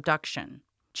Colleen's abduction.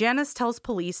 Janice tells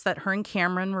police that her and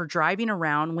Cameron were driving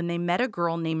around when they met a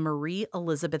girl named Marie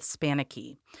Elizabeth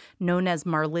Spanicki, known as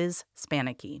Marliz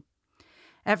Spanicki.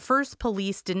 At first,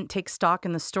 police didn't take stock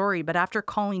in the story, but after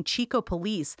calling Chico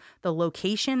police, the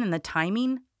location and the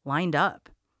timing lined up.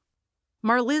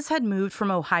 Marliz had moved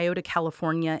from Ohio to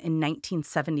California in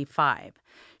 1975.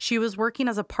 She was working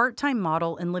as a part-time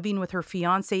model and living with her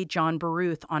fiancé, John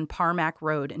Baruth, on Parmack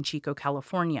Road in Chico,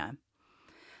 California.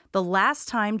 The last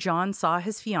time John saw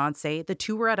his fiancée, the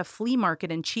two were at a flea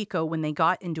market in Chico when they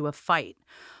got into a fight.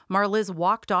 Marliz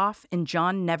walked off, and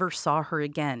John never saw her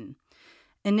again.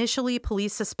 Initially,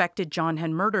 police suspected John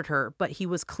had murdered her, but he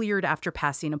was cleared after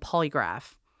passing a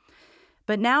polygraph.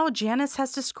 But now Janice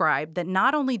has described that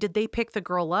not only did they pick the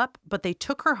girl up, but they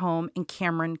took her home and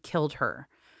Cameron killed her.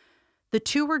 The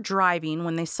two were driving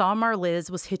when they saw Marliz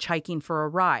was hitchhiking for a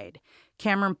ride.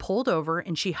 Cameron pulled over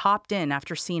and she hopped in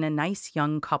after seeing a nice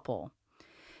young couple.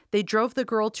 They drove the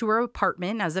girl to her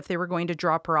apartment as if they were going to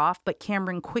drop her off, but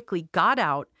Cameron quickly got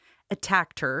out,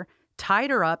 attacked her, tied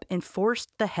her up, and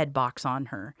forced the head box on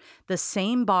her, the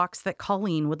same box that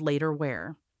Colleen would later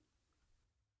wear.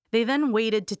 They then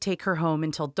waited to take her home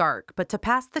until dark, but to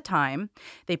pass the time,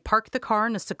 they parked the car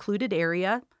in a secluded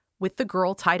area with the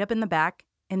girl tied up in the back,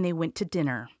 and they went to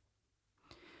dinner.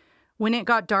 When it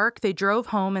got dark, they drove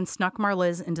home and snuck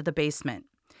Marliz into the basement.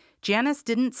 Janice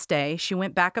didn't stay. She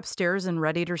went back upstairs and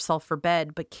readied herself for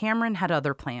bed, but Cameron had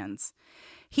other plans.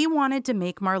 He wanted to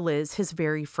make Marliz his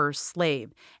very first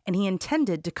slave, and he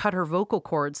intended to cut her vocal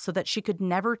cords so that she could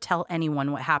never tell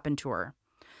anyone what happened to her.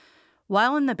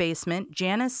 While in the basement,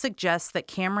 Janice suggests that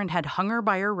Cameron had hung her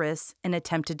by her wrists and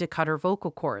attempted to cut her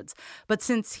vocal cords, but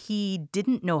since he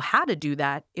didn't know how to do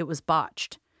that, it was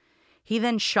botched. He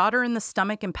then shot her in the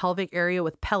stomach and pelvic area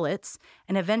with pellets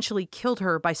and eventually killed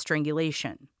her by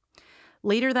strangulation.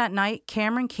 Later that night,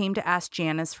 Cameron came to ask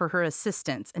Janice for her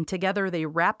assistance, and together they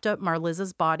wrapped up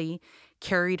Marliz's body,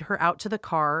 carried her out to the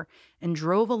car, and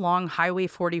drove along Highway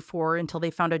 44 until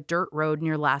they found a dirt road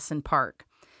near Lassen Park.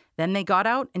 Then they got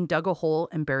out and dug a hole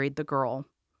and buried the girl.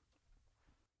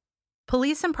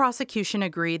 Police and prosecution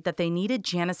agreed that they needed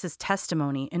Janice's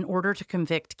testimony in order to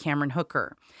convict Cameron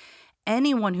Hooker.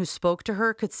 Anyone who spoke to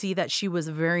her could see that she was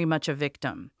very much a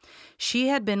victim. She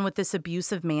had been with this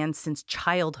abusive man since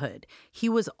childhood. He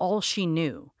was all she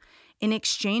knew. In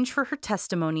exchange for her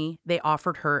testimony, they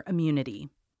offered her immunity.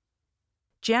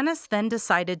 Janice then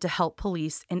decided to help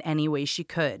police in any way she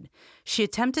could. She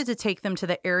attempted to take them to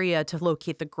the area to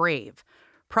locate the grave.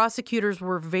 Prosecutors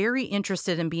were very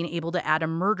interested in being able to add a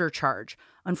murder charge.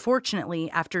 Unfortunately,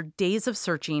 after days of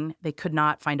searching, they could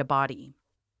not find a body.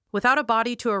 Without a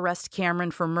body to arrest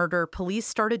Cameron for murder, police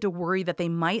started to worry that they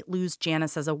might lose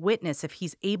Janice as a witness if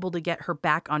he's able to get her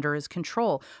back under his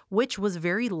control, which was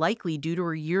very likely due to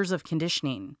her years of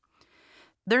conditioning.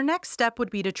 Their next step would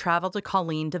be to travel to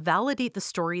Colleen to validate the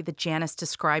story that Janice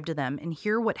described to them and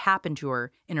hear what happened to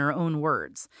her in her own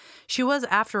words. She was,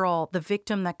 after all, the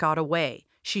victim that got away.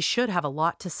 She should have a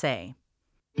lot to say.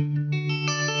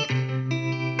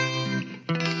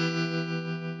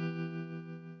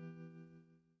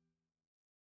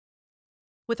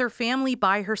 With her family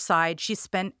by her side, she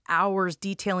spent hours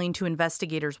detailing to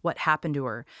investigators what happened to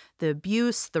her. The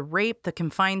abuse, the rape, the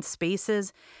confined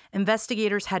spaces.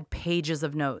 Investigators had pages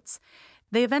of notes.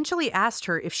 They eventually asked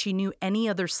her if she knew any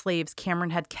other slaves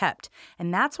Cameron had kept,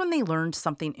 and that's when they learned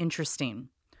something interesting.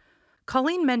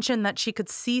 Colleen mentioned that she could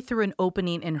see through an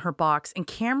opening in her box, and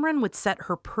Cameron would set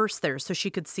her purse there so she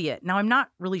could see it. Now, I'm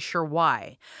not really sure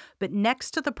why, but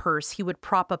next to the purse, he would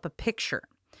prop up a picture.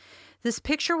 This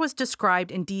picture was described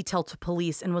in detail to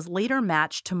police and was later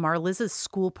matched to Marliz's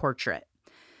school portrait.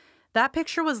 That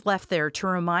picture was left there to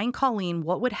remind Colleen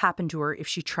what would happen to her if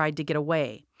she tried to get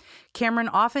away. Cameron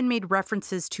often made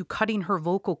references to cutting her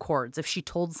vocal cords if she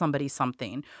told somebody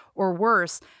something, or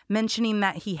worse, mentioning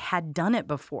that he had done it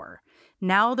before.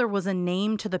 Now there was a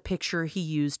name to the picture he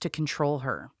used to control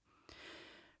her.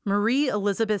 Marie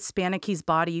Elizabeth Spanicky's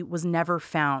body was never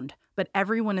found, but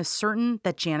everyone is certain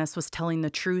that Janice was telling the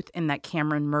truth and that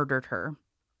Cameron murdered her.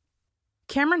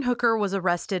 Cameron Hooker was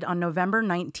arrested on November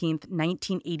 19,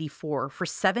 1984, for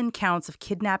 7 counts of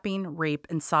kidnapping, rape,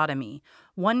 and sodomy,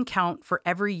 1 count for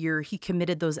every year he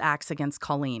committed those acts against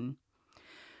Colleen.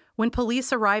 When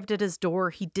police arrived at his door,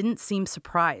 he didn't seem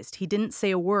surprised. He didn't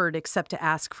say a word except to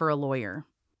ask for a lawyer.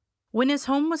 When his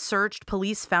home was searched,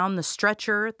 police found the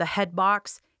stretcher, the head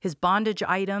box, his bondage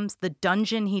items, the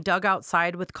dungeon he dug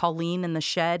outside with Colleen in the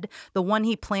shed, the one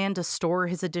he planned to store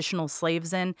his additional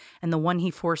slaves in, and the one he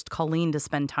forced Colleen to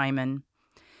spend time in.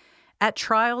 At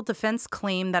trial, defense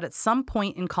claimed that at some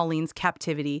point in Colleen's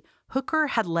captivity, Hooker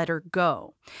had let her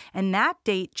go, and that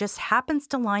date just happens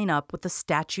to line up with the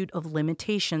statute of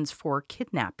limitations for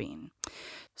kidnapping.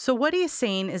 So what he is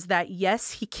saying is that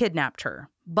yes, he kidnapped her,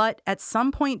 but at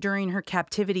some point during her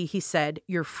captivity, he said,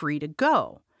 "You're free to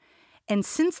go." And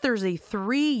since there's a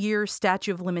 3-year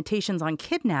statute of limitations on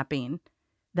kidnapping,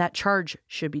 that charge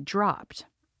should be dropped.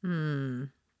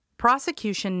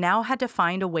 Prosecution now had to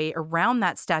find a way around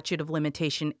that statute of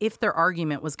limitation if their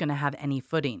argument was going to have any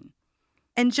footing.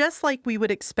 And just like we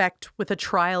would expect with a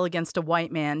trial against a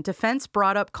white man, defense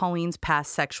brought up Colleen's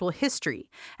past sexual history,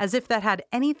 as if that had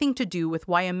anything to do with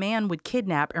why a man would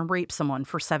kidnap and rape someone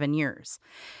for 7 years.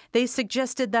 They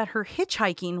suggested that her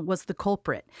hitchhiking was the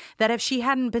culprit, that if she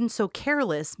hadn't been so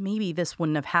careless, maybe this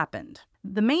wouldn't have happened.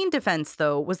 The main defense,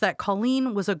 though, was that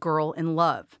Colleen was a girl in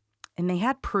love. And they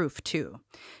had proof, too.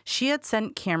 She had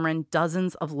sent Cameron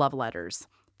dozens of love letters.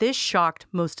 This shocked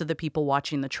most of the people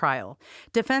watching the trial.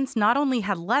 Defense not only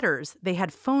had letters, they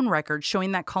had phone records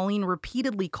showing that Colleen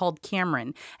repeatedly called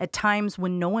Cameron at times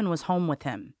when no one was home with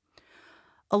him.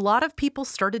 A lot of people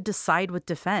started to side with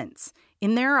defense.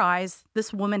 In their eyes,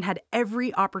 this woman had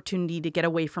every opportunity to get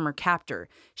away from her captor.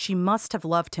 She must have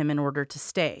loved him in order to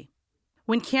stay.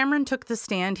 When Cameron took the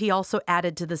stand, he also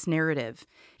added to this narrative.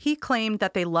 He claimed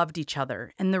that they loved each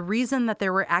other, and the reason that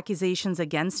there were accusations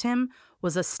against him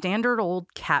was a standard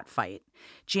old cat fight.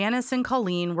 Janice and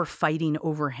Colleen were fighting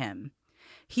over him.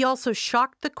 He also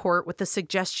shocked the court with the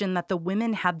suggestion that the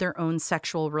women had their own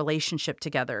sexual relationship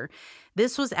together.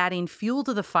 This was adding fuel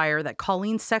to the fire that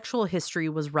Colleen's sexual history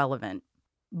was relevant.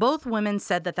 Both women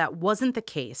said that that wasn't the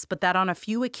case, but that on a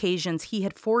few occasions he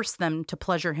had forced them to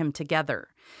pleasure him together.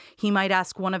 He might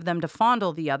ask one of them to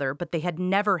fondle the other, but they had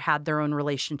never had their own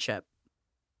relationship.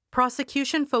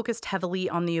 Prosecution focused heavily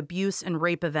on the abuse and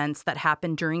rape events that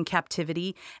happened during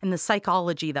captivity and the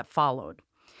psychology that followed.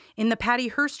 In the Patty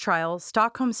Hearst trial,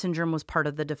 Stockholm Syndrome was part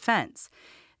of the defense.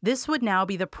 This would now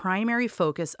be the primary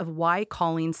focus of why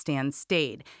Colleen Stan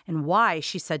stayed and why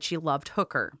she said she loved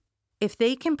Hooker. If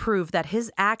they can prove that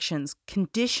his actions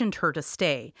conditioned her to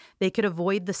stay, they could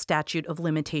avoid the statute of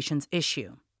limitations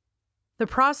issue. The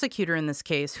prosecutor in this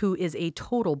case, who is a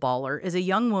total baller, is a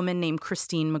young woman named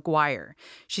Christine McGuire.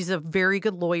 She's a very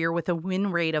good lawyer with a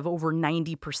win rate of over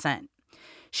 90%.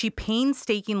 She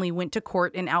painstakingly went to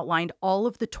court and outlined all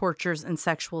of the tortures and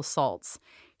sexual assaults.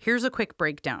 Here's a quick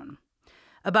breakdown.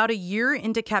 About a year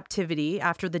into captivity,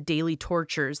 after the daily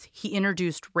tortures, he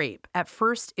introduced rape. At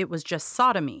first, it was just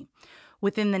sodomy.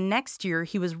 Within the next year,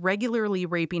 he was regularly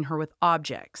raping her with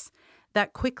objects.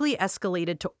 That quickly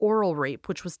escalated to oral rape,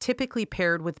 which was typically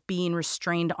paired with being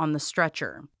restrained on the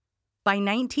stretcher. By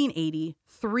 1980,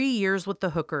 3 years with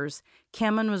the Hookers,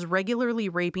 Cameron was regularly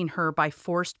raping her by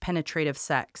forced penetrative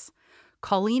sex.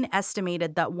 Colleen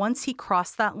estimated that once he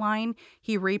crossed that line,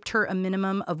 he raped her a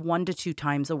minimum of 1 to 2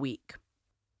 times a week.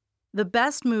 The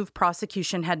best move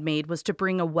prosecution had made was to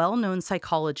bring a well-known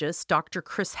psychologist, Dr.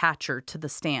 Chris Hatcher, to the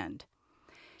stand.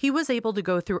 He was able to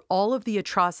go through all of the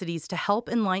atrocities to help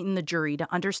enlighten the jury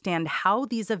to understand how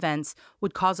these events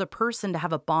would cause a person to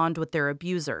have a bond with their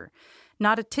abuser.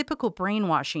 Not a typical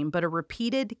brainwashing, but a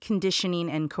repeated conditioning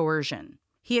and coercion.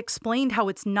 He explained how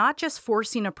it's not just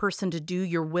forcing a person to do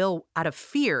your will out of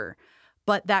fear,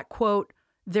 but that, quote,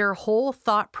 their whole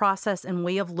thought process and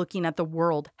way of looking at the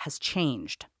world has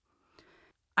changed.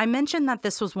 I mentioned that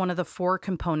this was one of the 4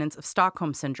 components of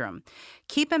Stockholm Syndrome.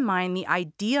 Keep in mind, the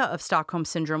idea of Stockholm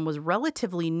Syndrome was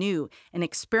relatively new and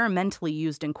experimentally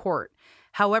used in court.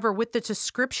 However, with the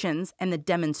descriptions and the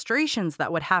demonstrations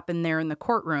that would happen there in the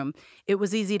courtroom, it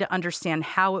was easy to understand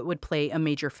how it would play a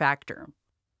major factor.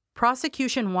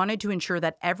 Prosecution wanted to ensure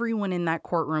that everyone in that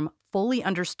courtroom fully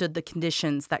understood the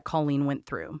conditions that Colleen went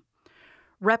through.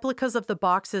 Replicas of the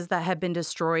boxes that had been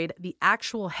destroyed, the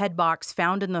actual head box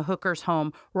found in the Hooker's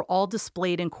home, were all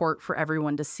displayed in court for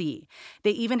everyone to see.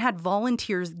 They even had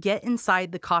volunteers get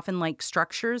inside the coffin-like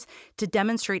structures to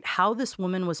demonstrate how this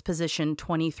woman was positioned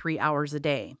 23 hours a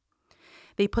day.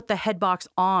 They put the head box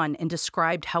on and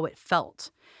described how it felt.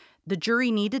 The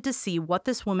jury needed to see what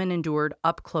this woman endured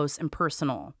up close and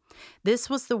personal. This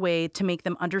was the way to make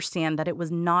them understand that it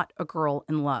was not a girl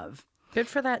in love. Good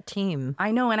for that team.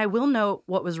 I know, and I will note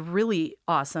what was really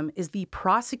awesome is the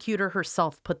prosecutor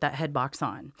herself put that head box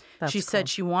on. She said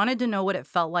she wanted to know what it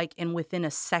felt like, and within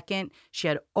a second, she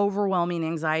had overwhelming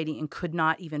anxiety and could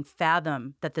not even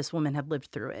fathom that this woman had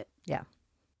lived through it. Yeah.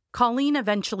 Colleen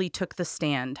eventually took the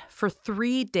stand. For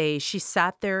 3 days, she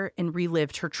sat there and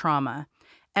relived her trauma.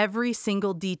 Every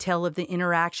single detail of the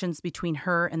interactions between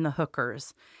her and the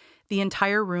Hookers. The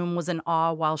entire room was in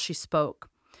awe while she spoke.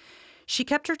 She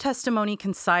kept her testimony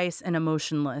concise and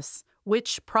emotionless,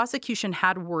 which prosecution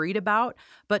had worried about,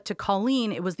 but to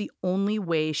Colleen, it was the only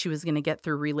way she was going to get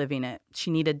through reliving it.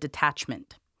 She needed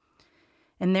detachment.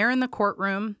 And there in the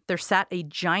courtroom, there sat a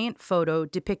giant photo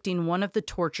depicting one of the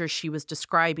tortures she was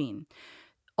describing.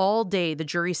 All day, the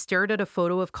jury stared at a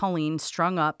photo of Colleen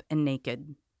strung up and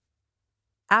naked.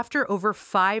 After over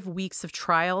 5 weeks of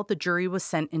trial, the jury was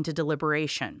sent into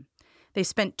deliberation. They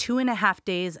spent 2.5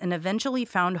 days and eventually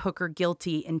found Hooker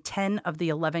guilty in 10 of the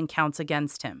 11 counts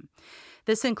against him.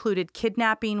 This included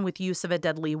kidnapping with use of a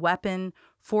deadly weapon,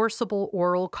 forcible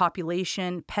oral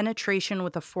copulation, penetration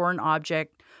with a foreign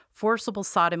object, forcible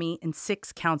sodomy, and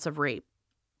 6 counts of rape.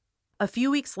 A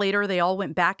few weeks later, they all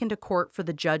went back into court for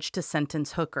the judge to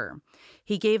sentence Hooker.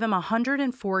 He gave him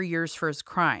 104 years for his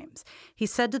crimes. He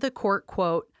said to the court,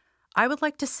 quote, "I would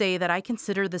like to say that I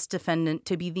consider this defendant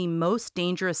to be the most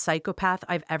dangerous psychopath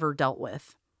I've ever dealt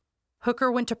with."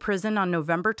 Hooker went to prison on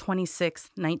November 26,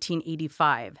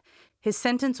 1985. His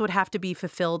sentence would have to be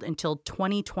fulfilled until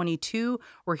 2022,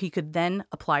 where he could then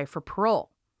apply for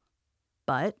parole.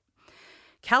 But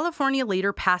California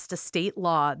later passed a state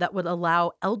law that would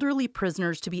allow elderly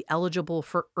prisoners to be eligible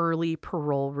for early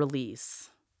parole release.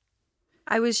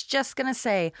 I was just going to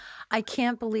say, I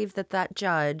can't believe that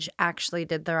judge actually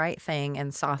did the right thing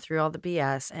and saw through all the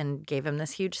BS and gave him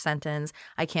this huge sentence.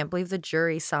 I can't believe the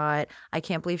jury saw it. I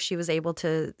can't believe she was able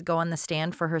to go on the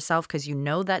stand for herself, because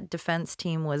that defense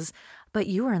team was, but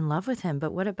you were in love with him.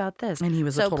 But what about this? And he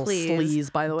was a total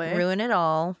sleaze, by the way. Ruin it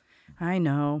all. I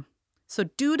know. So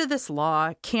due to this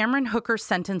law, Cameron Hooker's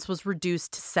sentence was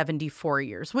reduced to 74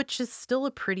 years, which is still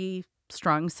a pretty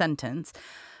strong sentence.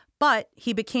 But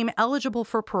he became eligible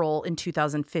for parole in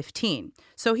 2015.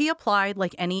 So he applied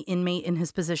like any inmate in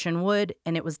his position would,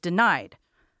 and it was denied.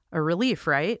 A relief,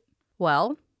 right?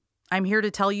 Well, I'm here to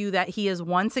tell you that he is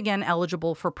once again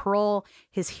eligible for parole.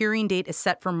 His hearing date is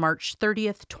set for March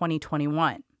 30th,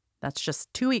 2021. That's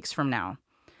just 2 weeks from now.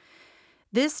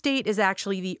 This date is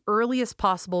actually the earliest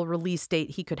possible release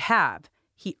date he could have.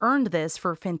 He earned this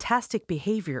for fantastic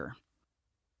behavior.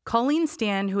 Colleen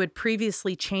Stan, who had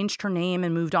previously changed her name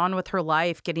and moved on with her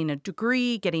life, getting a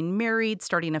degree, getting married,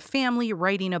 starting a family,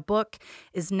 writing a book,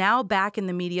 is now back in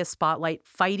the media spotlight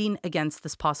fighting against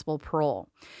this possible parole.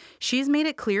 She's made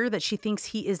it clear that she thinks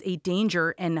he is a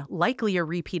danger and likely a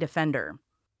repeat offender.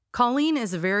 Colleen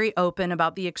is very open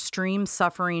about the extreme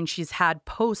suffering she's had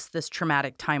post this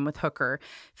traumatic time with Hooker: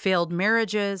 failed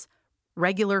marriages,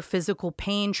 regular physical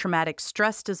pain, traumatic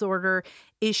stress disorder,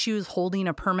 issues holding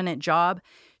a permanent job.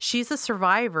 She's a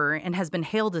survivor and has been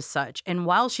hailed as such. And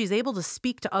while she's able to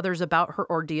speak to others about her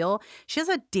ordeal, she has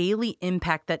a daily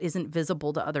impact that isn't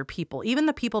visible to other people, even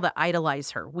the people that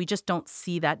idolize her. We just don't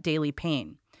see that daily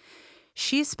pain.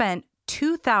 She spent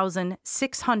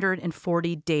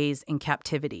 2,640 days in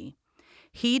captivity.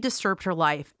 He disturbed her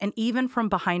life, and even from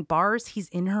behind bars, he's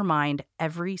in her mind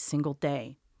every single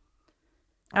day.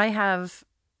 I have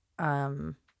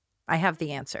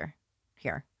the answer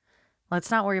here.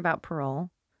 Let's not worry about parole.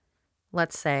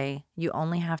 Let's say you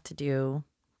only have to do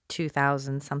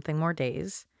 2,000 something more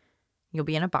days. You'll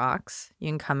be in a box. You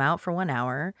can come out for 1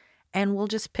 hour, and we'll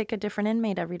just pick a different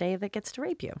inmate every day that gets to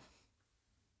rape you.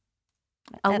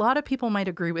 A lot of people might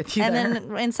agree with you and there.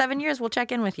 then in 7 years, we'll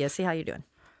check in with you, see how you're doing.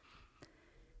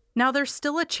 Now, there's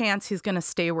still a chance he's going to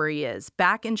stay where he is.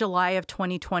 Back in July of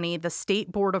 2020, the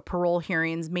State Board of Parole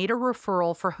Hearings made a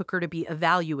referral for Hooker to be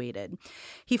evaluated.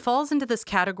 He falls into this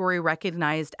category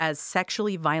recognized as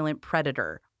sexually violent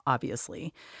predator,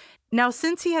 obviously. Now,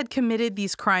 since he had committed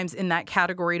these crimes in that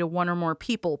category to one or more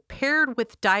people, paired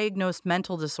with diagnosed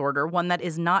mental disorder, one that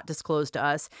is not disclosed to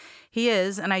us, he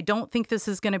is, and I don't think this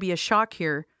is going to be a shock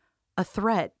here, a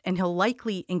threat, and he'll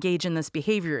likely engage in this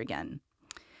behavior again.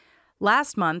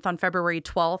 Last month, on February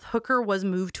 12th, Hooker was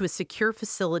moved to a secure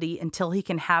facility until he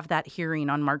can have that hearing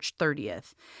on March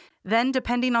 30th. Then,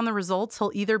 depending on the results,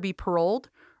 he'll either be paroled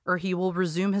or he will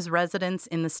resume his residence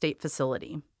in the state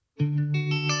facility.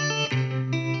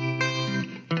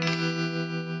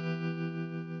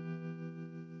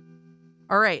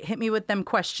 All right, hit me with them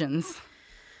questions.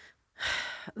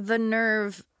 The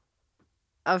nerve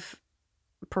of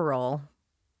parole.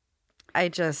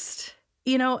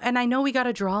 And I know we got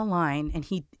to draw a line, and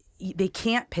they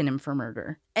can't pin him for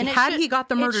murder. And he got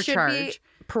the murder charge,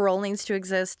 parole needs to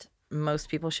exist. Most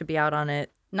people should be out on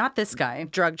it. Not this guy.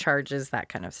 Drug charges, that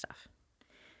kind of stuff.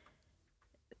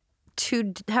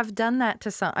 To have done that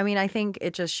to some, I think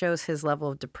it just shows his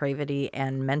level of depravity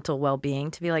and mental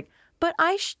well-being to be like, but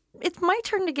it's my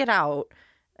turn to get out.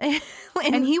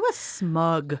 and he was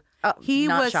smug. He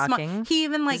was shocking. Smug. He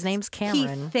even his name's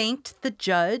Cameron. He thanked the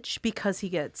judge because he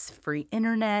gets free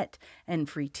internet and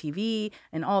free TV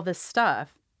and all this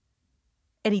stuff.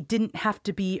 And he didn't have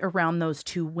to be around those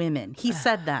two women. He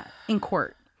said that in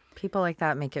court. People like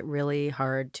that make it really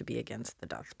hard to be against the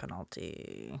death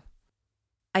penalty.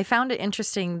 I found it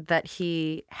interesting that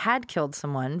he had killed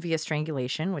someone via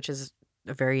strangulation, which is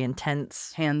a very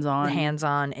intense,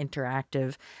 hands-on,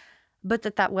 interactive. but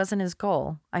that wasn't his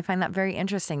goal. I find that very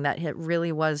interesting that it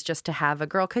really was just to have a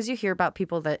girl, because you hear about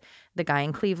people that the guy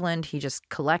in Cleveland, he just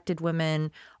collected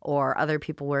women, or other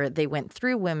people where they went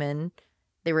through women.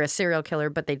 They were a serial killer,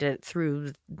 but they did it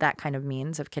through that kind of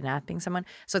means of kidnapping someone.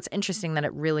 So it's interesting that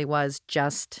it really was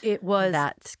just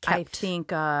that kept. I think,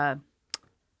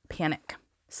 panic.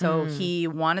 So he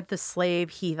wanted the slave.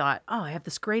 He thought, oh, I have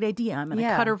this great idea. I'm going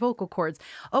to cut her vocal cords.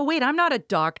 Oh, wait, I'm not a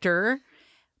doctor.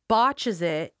 Botches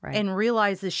it and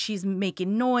realizes she's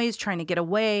making noise, trying to get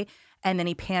away. And then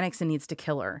he panics and needs to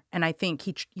kill her. And I think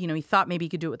he thought maybe he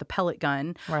could do it with a pellet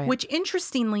gun, which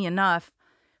interestingly enough,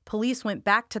 police went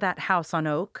back to that house on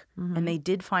Oak and they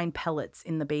did find pellets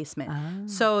in the basement. Oh.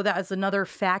 So that is another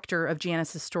factor of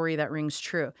Janice's story that rings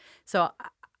true. So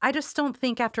I just don't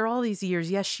think after all these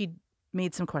years, yes, she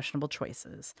made some questionable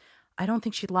choices. I don't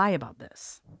think she'd lie about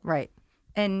this. Right.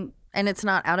 And it's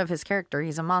not out of his character.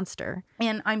 He's a monster.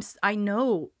 And I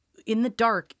know in the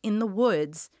dark, in the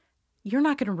woods, you're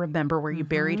not going to remember where you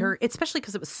buried her, especially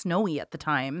because it was snowy at the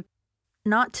time.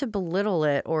 Not to belittle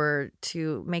it or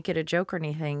to make it a joke or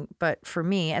anything, but for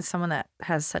me, as someone that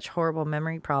has such horrible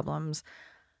memory problems,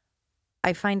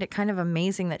 I find it kind of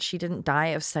amazing that she didn't die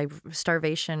of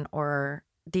starvation or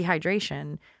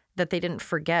dehydration, that they didn't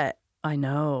forget. I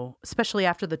know, especially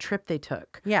after the trip they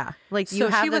took. Yeah. Like, so you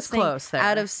have she this was thing close there.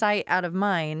 Out of sight, out of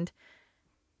mind.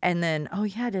 And then, oh,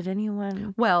 yeah, did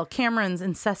anyone? Well, Cameron's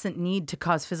incessant need to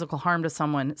cause physical harm to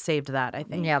someone saved that, I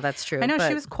think. Yeah, that's true. I know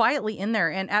she was quietly in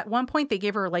there. And at one point, they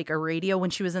gave her like a radio when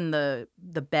she was in the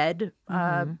bed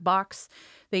box.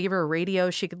 They gave her a radio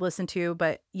she could listen to.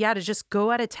 But yeah, to just go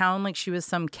out of town like she was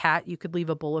some cat you could leave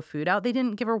a bowl of food out. They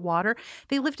didn't give her water.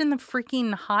 They lived in the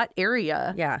freaking hot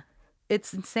area. Yeah.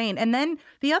 It's insane. And then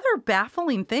the other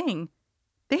baffling thing,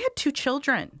 they had 2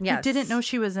 children who didn't know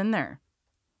she was in there.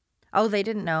 Oh, they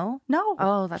didn't know? No.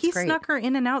 Oh, that's great. He snuck her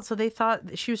in and out, so they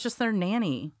thought she was just their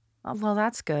nanny. Oh, well,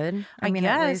 that's good. I mean,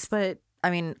 at least, but I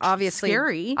mean, obviously,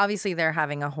 scary. Obviously, they're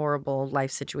having a horrible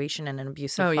life situation and an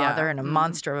abusive father and a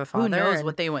monster of a father. Who knows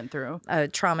what they went through? A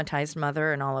traumatized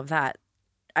mother and all of that.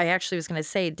 I actually was going to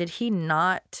say, did he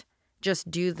not just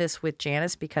do this with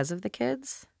Janice because of the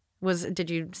kids? Did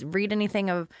you read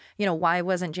anything of, why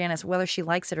wasn't Janice, whether she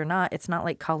likes it or not? It's not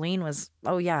like Colleen was,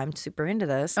 oh, yeah, I'm super into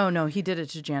this. Oh, no, he did it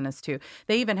to Janice, too.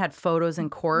 They even had photos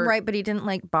in court. Right, but he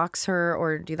didn't, box her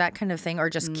or do that kind of thing or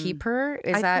just keep her?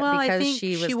 Is that because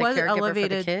she was the caregiver for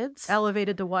the kids?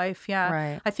 Elevated to wife, yeah.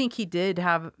 Right. I think he did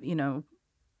have, an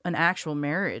actual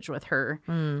marriage with her.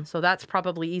 So that's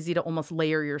probably easy to almost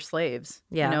layer your slaves.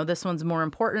 Yeah. This one's more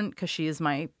important because she is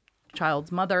my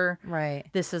child's mother. Right.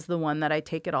 This is the one that I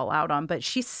take it all out on. But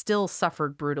she still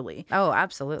suffered brutally. Oh,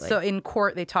 absolutely. So in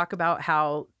court, they talk about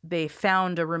how they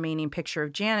found a remaining picture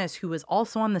of Janice, who was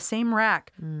also on the same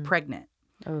rack, pregnant.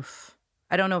 Oof.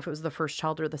 I don't know if it was the first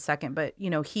child or the second, but,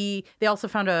 they also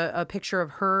found a picture of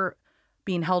her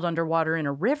being held underwater in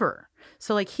a river.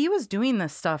 So, he was doing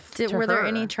this stuff to her. Were there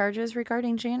any charges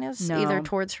regarding Janice? No. Either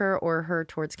towards her or her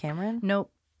towards Cameron?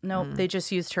 Nope. They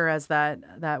just used her as that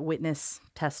witness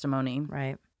testimony.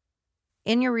 Right.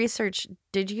 In your research,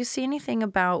 did you see anything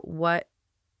about what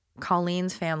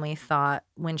Colleen's family thought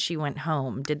when she went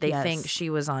home? Did they think she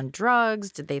was on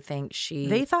drugs? Did they think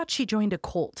They thought she joined a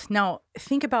cult. Now,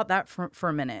 think about that for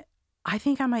a minute. I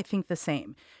think I might think the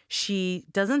same. She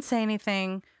doesn't say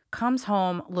anything, comes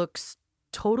home, looks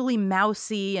totally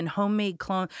mousy and homemade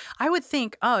clone. I would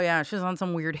think, oh, yeah, she's on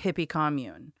some weird hippie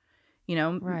commune.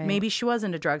 Right. Maybe she was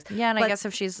into drugs. Yeah, and I guess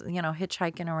if she's,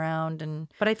 hitchhiking around and...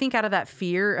 But I think out of that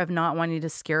fear of not wanting to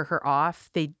scare her off,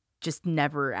 they just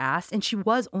never asked. And she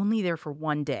was only there for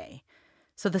one day.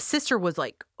 So the sister was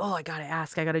like, oh, I got to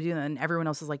ask. I got to do that. And everyone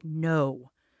else was like,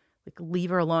 no.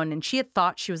 Leave her alone. And she had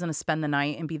thought she was going to spend the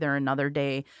night and be there another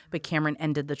day. But Cameron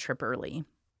ended the trip early.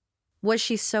 Was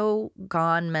she so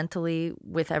gone mentally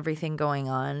with everything going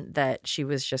on that she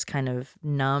was just kind of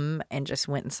numb and just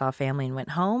went and saw family and went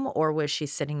home? Or was she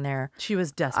sitting there? She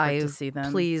was desperate to see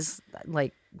them. Please,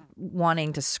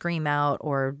 wanting to scream out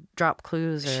or drop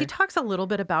clues? She talks a little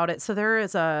bit about it. So there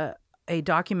is a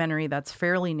documentary that's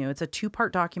fairly new. It's a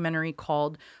 2-part documentary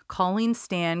called Colleen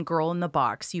Stan, Girl in the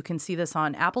Box. You can see this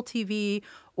on Apple TV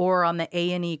or on the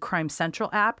A&E Crime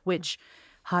Central app, which...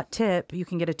 Hot tip, you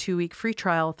can get a 2-week free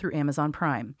trial through Amazon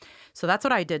Prime. So that's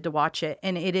what I did to watch it.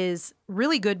 And it is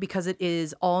really good because it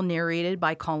is all narrated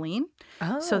by Colleen.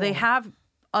 Oh. So they have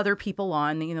other people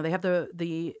on. They have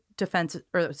the defense,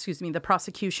 or excuse me, the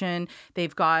prosecution.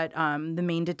 They've got the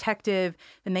main detective,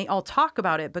 and they all talk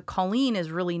about it. But Colleen is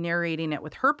really narrating it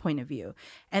with her point of view.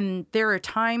 And there are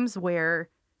times where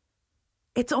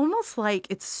it's almost like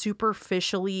it's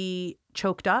superficially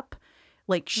choked up.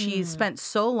 Like she spent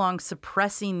so long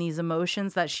suppressing these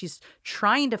emotions that she's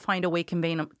trying to find a way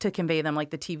to convey them.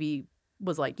 Like the TV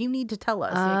was like, you need to tell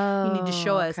us, you need to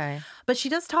show us. Okay. But she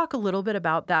does talk a little bit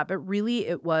about that. But really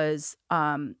it was,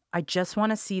 I just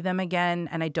want to see them again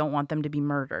and I don't want them to be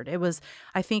murdered.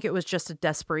 I think it was just a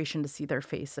desperation to see their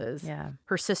faces. Yeah.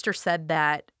 Her sister said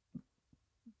that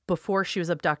before she was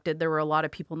abducted, there were a lot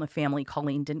of people in the family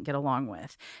Colleen didn't get along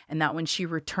with. And that when she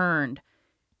returned,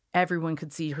 everyone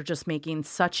could see her just making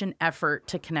such an effort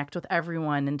to connect with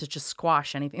everyone and to just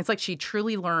squash anything. It's like she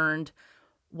truly learned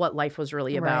what life was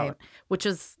really about, Right. which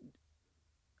is,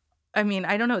 I mean,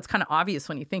 I don't know. It's kind of obvious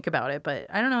when you think about it, but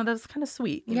I don't know. That's kind of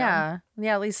sweet. you know? Yeah.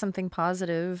 Yeah. At least something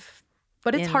positive.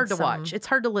 But it's in hard to some- watch. It's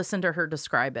hard to listen to her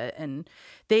describe it. And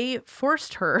they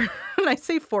forced her, and I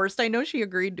say forced, I know she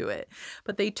agreed to it,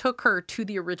 but they took her to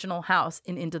the original house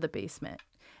and into the basement.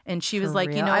 And she was For like,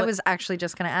 real? you know, I was actually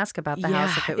just going to ask about the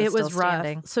house if it was still rough.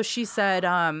 standing. So she said,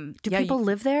 Do yeah, people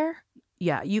live there?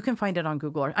 yeah, you can find it on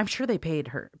Google. I'm sure they paid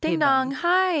her. Ding paid dong. them.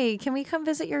 Hi. Can we come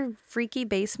visit your freaky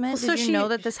basement? Well, so Did you she- know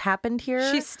that this happened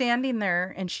here? She's standing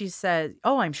there and she said,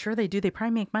 oh, I'm sure they do. They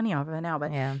probably make money off of it now.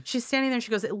 But Yeah. she's standing there. She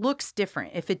goes, it looks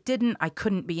different. If it didn't, I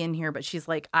couldn't be in here. But she's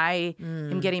like, I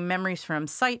am getting memories from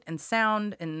sight and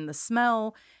sound and the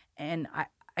smell. And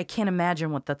I can't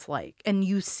imagine what that's like. And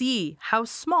you see how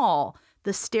small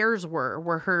the stairs were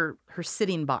where her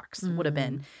sitting box would have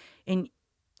been. And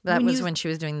That was you- when she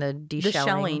was doing the the deshelling.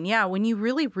 shelling. Yeah. When you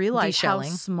really realize how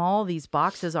Deshelling. small these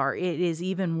boxes are, it is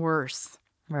even worse.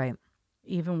 Right.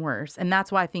 Even worse. And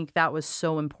that's why I think that was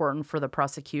so important for the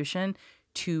prosecution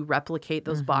to replicate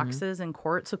those boxes in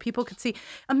court so people could see.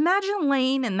 Imagine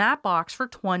laying in that box for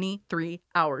 23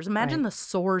 hours. Imagine Right. the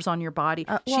sores on your body.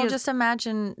 She Well, has- just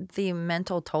imagine the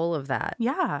mental toll of that.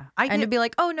 yeah. And to be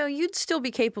like, oh, no, you'd still be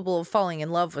capable of falling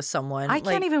in love with someone. I Like,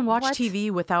 can't even watch what?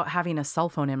 TV without having a cell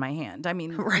phone in my hand. I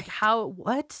mean, like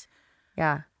what?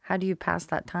 Yeah. How do you pass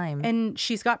that time? And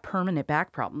she's got permanent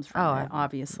back problems from it,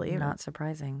 obviously. Not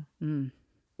surprising. Mm.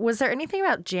 Was there anything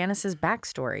about Janice's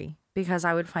backstory? Because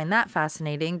I would find that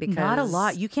fascinating because Not a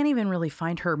lot. You can't even really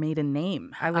find her maiden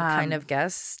name. I would kind of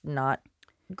guess not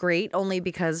great, only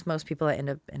because most people that end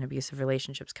up in abusive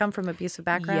relationships come from abusive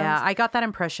backgrounds. Yeah, I got that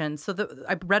impression. So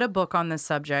I read a book on this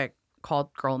subject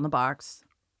called Girl in the Box.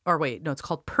 Or wait, no, it's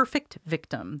called Perfect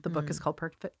Victim. The book is called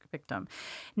Perfect Victim.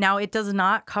 Now, it does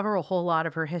not cover a whole lot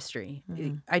of her history.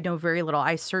 I know very little.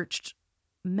 I searched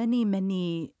many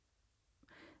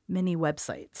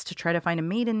websites to try to find a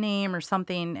maiden name or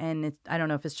something. And I don't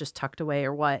know if it's just tucked away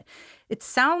or what. It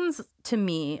sounds to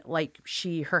me like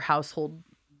her household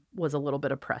was a little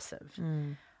bit oppressive.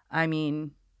 I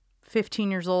mean,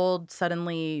 15 years old,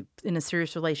 suddenly in a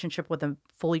serious relationship with a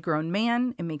fully grown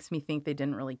man. It makes me think they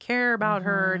didn't really care about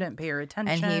her, didn't pay her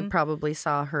attention. And he probably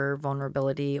saw her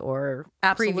vulnerability or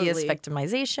previous Absolutely.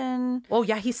 victimization. Oh,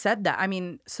 yeah, he said that. I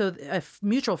mean, so a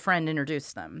mutual friend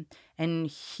introduced them, and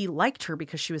he liked her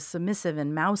because she was submissive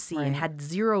and mousy and Right. had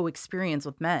zero experience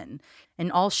with men.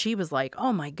 And all she was like,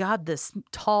 oh my God, this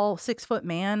tall 6-foot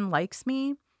man likes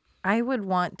me. I would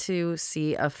want to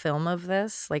see a film of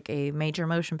this, like a major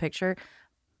motion picture,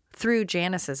 through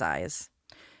Janice's eyes.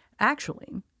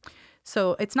 Actually.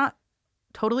 So it's not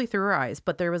totally through her eyes,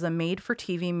 but there was a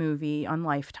made-for-TV movie on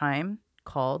Lifetime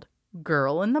called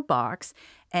Girl in the Box,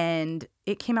 and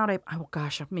it came out,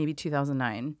 maybe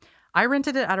 2009. I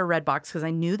rented it out of Redbox because I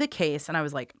knew the case, and I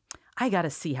was like, I got to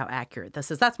see how accurate this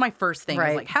is. That's my first thing. I was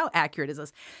Right. like, how accurate is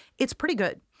this? It's pretty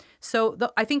good. So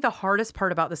I think the hardest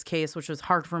part about this case, which was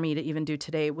hard for me to even do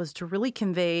today, was to really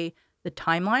convey the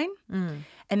timeline.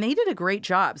 And they did a great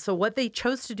job. So what they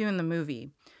chose to do in the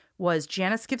movie was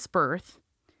Janice gives birth.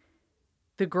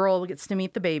 The girl gets to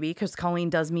meet the baby because Colleen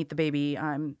does meet the baby.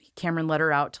 Cameron let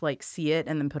her out to like see it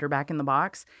and then put her back in the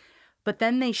box. But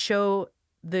then they show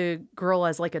the girl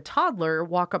as like a toddler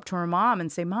walk up to her mom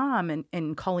and say, Mom,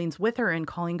 and Colleen's with her. And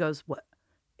Colleen goes, what?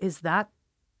 Is that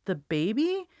the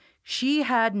baby? She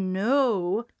had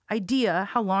no idea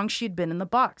how long she'd been in the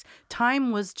box.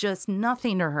 Time was just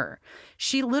nothing to her.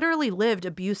 She literally lived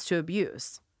abuse to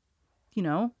abuse, you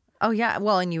know? Oh, yeah.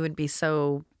 Well, and you would be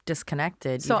so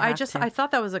disconnected. So You'd have to. I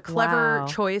thought that was a clever Wow.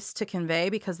 choice to convey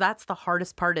because that's the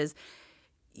hardest part is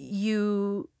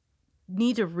you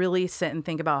need to really sit and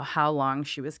think about how long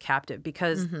she was captive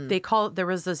because there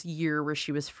was this year where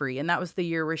she was free and that was the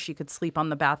year where she could sleep on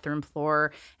the bathroom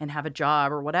floor and have a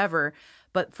job or whatever.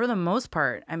 But for the most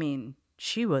part, I mean,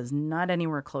 she was not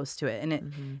anywhere close to it.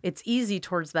 And it's easy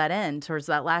towards that end, towards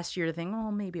that last year to think,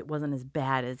 oh, maybe it wasn't as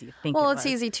bad as you think it was. Well, it's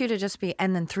easy, too, to just be,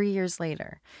 and then 3 years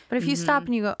later. But if you stop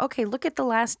and you go, okay, look at the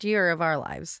last year of our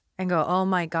lives and go, oh,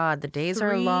 my God, the days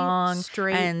are 3 long.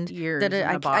 straight and years that in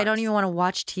a I box. don't even want to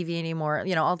watch TV anymore.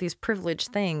 You know, all these privileged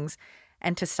things.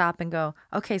 And to stop and go,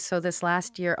 okay, so this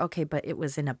last year, okay, but it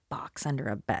was in a box under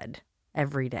a bed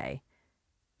every day.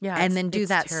 Yeah, And it's- then do it's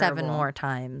that 7 terrible. more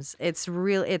times. It's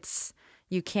real.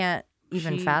 You can't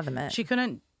even fathom it. She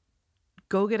couldn't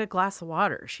go get a glass of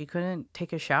water. She couldn't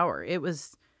take a shower.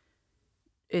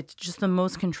 It's just the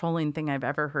most controlling thing I've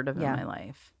ever heard of in my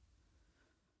life.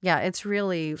 Yeah, it's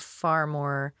really far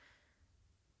more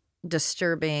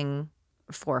disturbing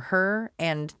for her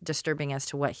and disturbing as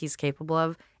to what he's capable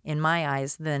of, in my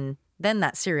eyes, than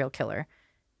that serial killer.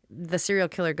 The serial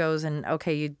killer goes and,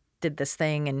 okay, you did this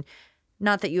thing, and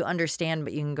not that you understand,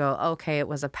 but you can go, okay, it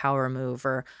was a power move,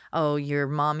 or, oh, your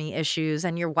mommy issues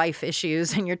and your wife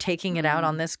issues, and you're taking it out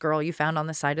on this girl you found on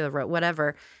the side of the road,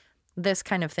 whatever. This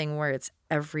kind of thing where it's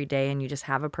every day and you just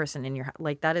have a person in your,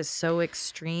 like, that is so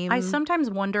extreme. I sometimes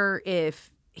wonder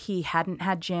if he hadn't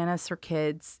had Janice or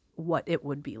kids, what it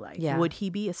would be like. Yeah. Would he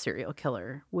be a serial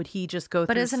killer? Would he just go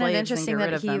But through isn't slaves it and get interesting rid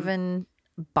that of he them? even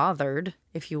bothered,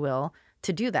 if you will,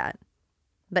 to do that?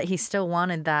 That he still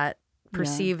wanted that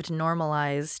perceived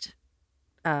normalized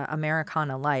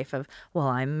Americana life of, well,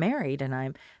 I'm married and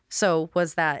I'm... So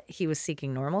was that he was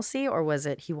seeking normalcy, or was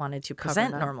it he wanted to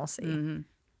present that. normalcy?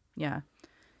 Yeah.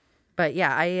 But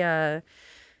yeah,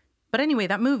 But anyway,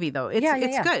 that movie though, it's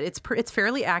Yeah. good. It's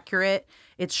fairly accurate.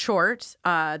 It's short.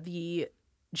 The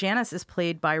Janice is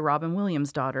played by Robin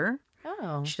Williams' daughter.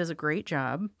 Oh. She does a great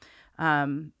job.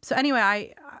 So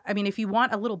anyway, I mean, if you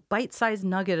want a little bite-sized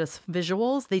nugget of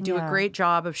visuals, they do a great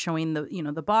job of showing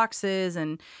the boxes,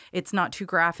 and it's not too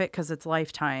graphic because it's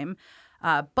Lifetime.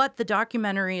 But the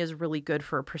documentary is really good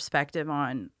for a perspective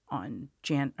on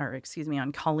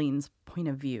Colleen's point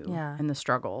of view and the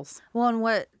struggles. Well, and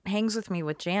what hangs with me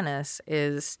with Janice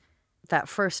is that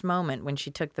first moment when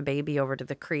she took the baby over to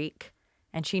the creek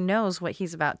and she knows what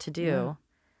he's about to do. Yeah.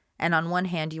 And on one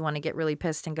hand, you want to get really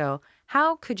pissed and go,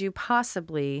 how could you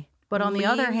possibly But on the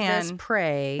other leave hand, this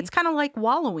prey? It's kind of like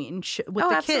wallowing with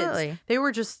the absolutely. kids. They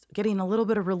were just getting a little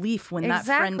bit of relief when that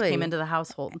friend Exactly. came into the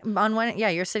household. On one, yeah,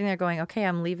 you're sitting there going, okay,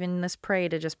 I'm leaving this prey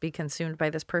to just be consumed by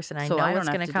this person. I So know I don't it's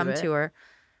have going to to come do it. to her.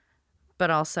 But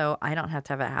also, I don't have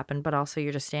to have it happen. But also,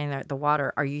 you're just standing there at the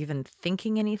water. Are you even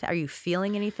thinking anything? Are you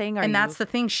feeling anything? And that's the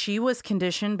thing. She was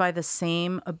conditioned by the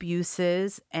same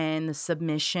abuses and the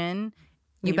submission.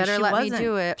 You Maybe better she let me wasn't.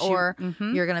 do it, She- or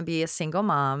Mhm. you're going to be a single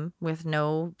mom with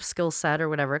no skill set or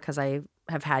whatever, because I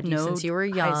have had you No since you were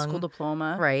young. high school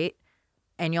diploma. Right.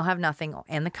 And you'll have nothing.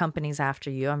 And the company's after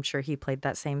you. I'm sure he played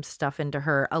that same stuff into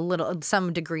her,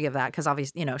 some degree of that, because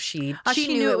obviously, she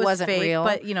knew it was wasn't fake, real.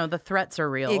 but the threats are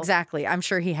real. Exactly. I'm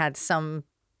sure he had some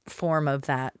form of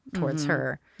that towards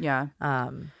her. Yeah.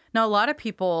 Now, a lot of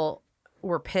people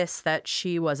were pissed that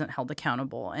she wasn't held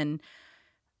accountable. And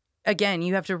again,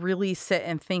 you have to really sit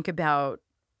and think about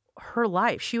her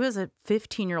life. She was a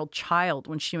 15-year-old child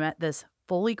when she met this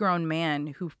fully grown man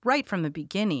who, right from the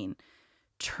beginning,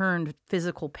 turned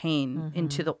physical pain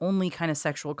into the only kind of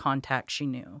sexual contact she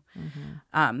knew.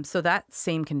 So that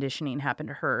same conditioning happened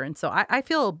to her. And so I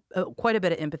feel quite a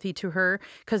bit of empathy to her,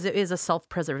 because it is a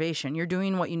self-preservation. You're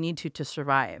doing what you need to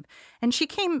survive. And she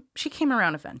came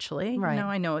around eventually. Right.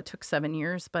 I know it took 7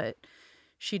 years, but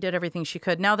she did everything she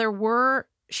could. Now,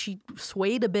 she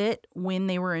swayed a bit when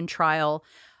they were in trial.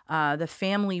 The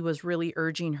family was really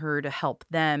urging her to help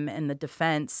them and the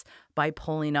defense by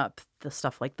pulling up the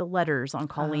stuff like the letters on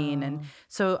Colleen. And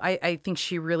so I think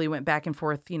she really went back and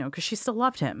forth, because she still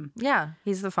loved him. Yeah.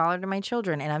 He's the father to my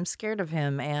children, and I'm scared of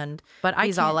him. And But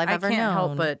he's all I've ever I can't help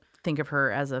known. but think of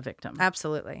her as a victim.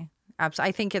 Absolutely.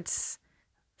 I think it's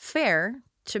fair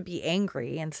to be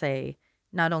angry and say,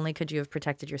 not only could you have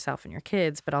protected yourself and your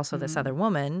kids, but also this other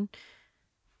woman.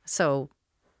 So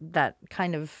that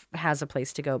kind of has a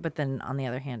place to go. But then on the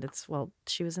other hand,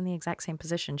 she was in the exact same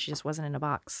position. She just wasn't in a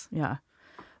box. Yeah.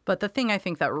 But the thing I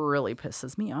think that really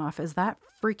pisses me off is that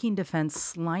freaking defense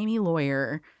slimy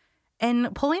lawyer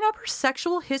and pulling up her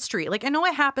sexual history. Like, I know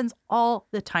it happens all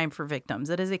the time for victims.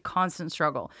 It is a constant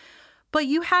struggle. But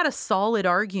you had a solid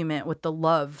argument with the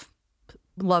love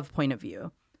point of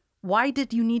view. Why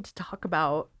did you need to talk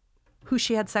about who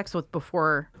she had sex with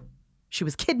before she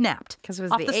was kidnapped? Because it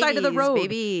was off the the side of the 80s, road.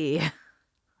 baby.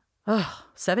 Ugh,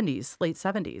 70s, late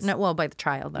 70s. No, well, by the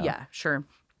trial, though. Yeah, sure.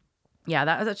 Yeah,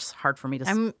 that's just hard for me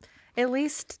to... At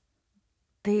least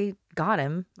they got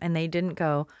him, and they didn't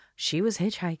go, she was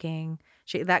hitchhiking.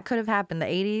 That could have happened. The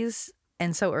 80s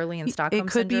And so early in Stockholm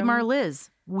It could syndrome. be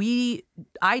Marliz.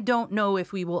 I don't know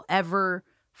if we will ever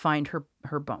find her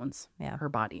bones, her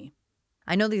body.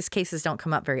 I know these cases don't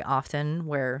come up very often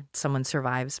where someone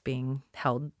survives being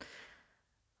held,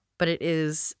 but it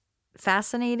is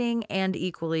fascinating and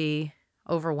equally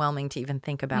overwhelming to even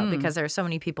think about because there are so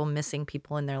many people missing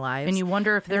people in their lives. And you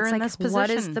wonder if they're in this position. What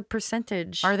is the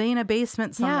percentage? Are they in a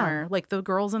basement somewhere, like the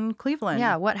girls in Cleveland?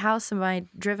 Yeah, what house am I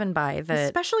driven by?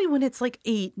 Especially when it's like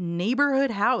a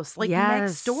neighborhood house, like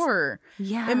next door.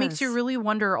 Yeah, it makes you really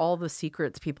wonder all the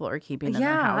secrets people are keeping in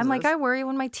their houses. I'm like, I worry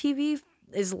when my TV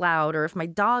is loud or if my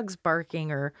dog's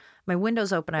barking or my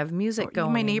window's open, I have music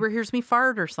going. My neighbor hears me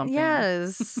fart or something.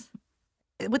 Yes.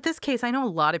 With this case, I know a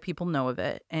lot of people know of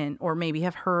it or maybe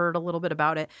have heard a little bit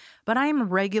about it, but I'm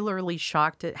regularly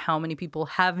shocked at how many people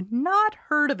have not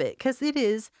heard of it because it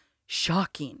is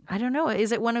shocking. I don't know.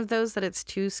 Is it one of those that it's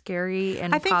too scary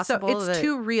and I think possible? So. It's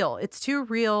too real. It's too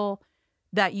real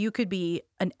that you could be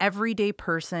an everyday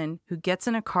person who gets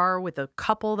in a car with a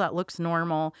couple that looks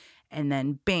normal and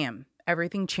then bam,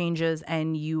 everything changes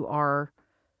and you are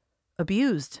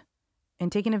abused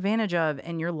and taken advantage of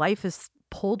and your life is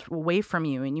pulled away from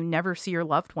you and you never see your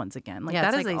loved ones again. Like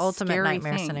that is like a ultimate scary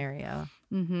nightmare thing. scenario.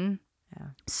 Mm-hmm. Yeah.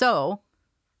 So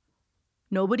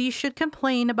nobody should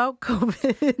complain about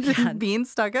COVID being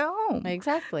stuck at home.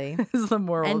 Exactly. Is the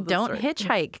moral And of the don't story.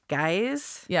 hitchhike,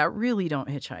 guys. Yeah, really don't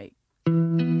hitchhike.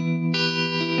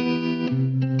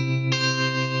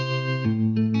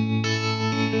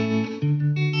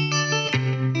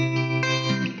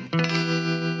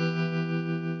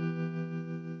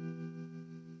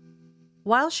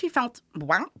 While she felt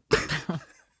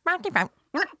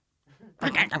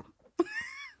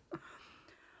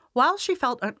while she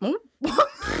felt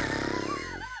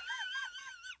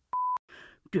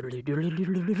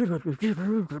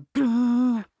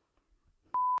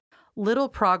little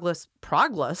progress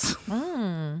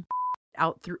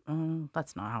out through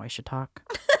that's not how I should talk.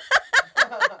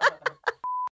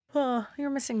 Oh, you're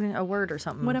missing a word or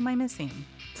something. What am I missing?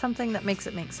 Something that makes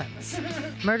it make sense.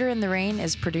 Murder in the Rain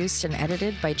is produced and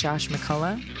edited by Josh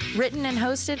McCullough. Written and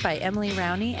hosted by Emily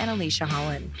Rowney and Alicia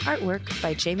Holland. Artwork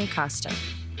by Jamie Costa.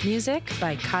 Music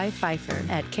by Kai Pfeiffer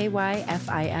at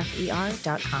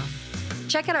kyfifer.com.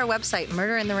 Check out our website,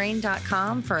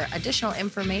 murderintherain.com, for additional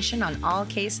information on all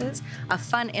cases, a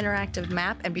fun interactive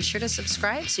map, and be sure to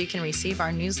subscribe so you can receive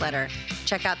our newsletter.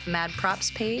 Check out the Mad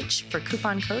Props page for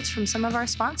coupon codes from some of our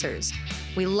sponsors.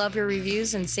 We love your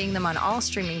reviews and seeing them on all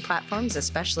streaming platforms,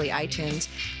 especially iTunes.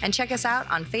 And check us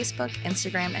out on Facebook,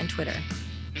 Instagram, and Twitter.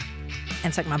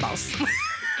 And suck my balls.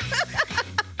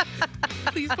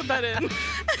 Please put that in.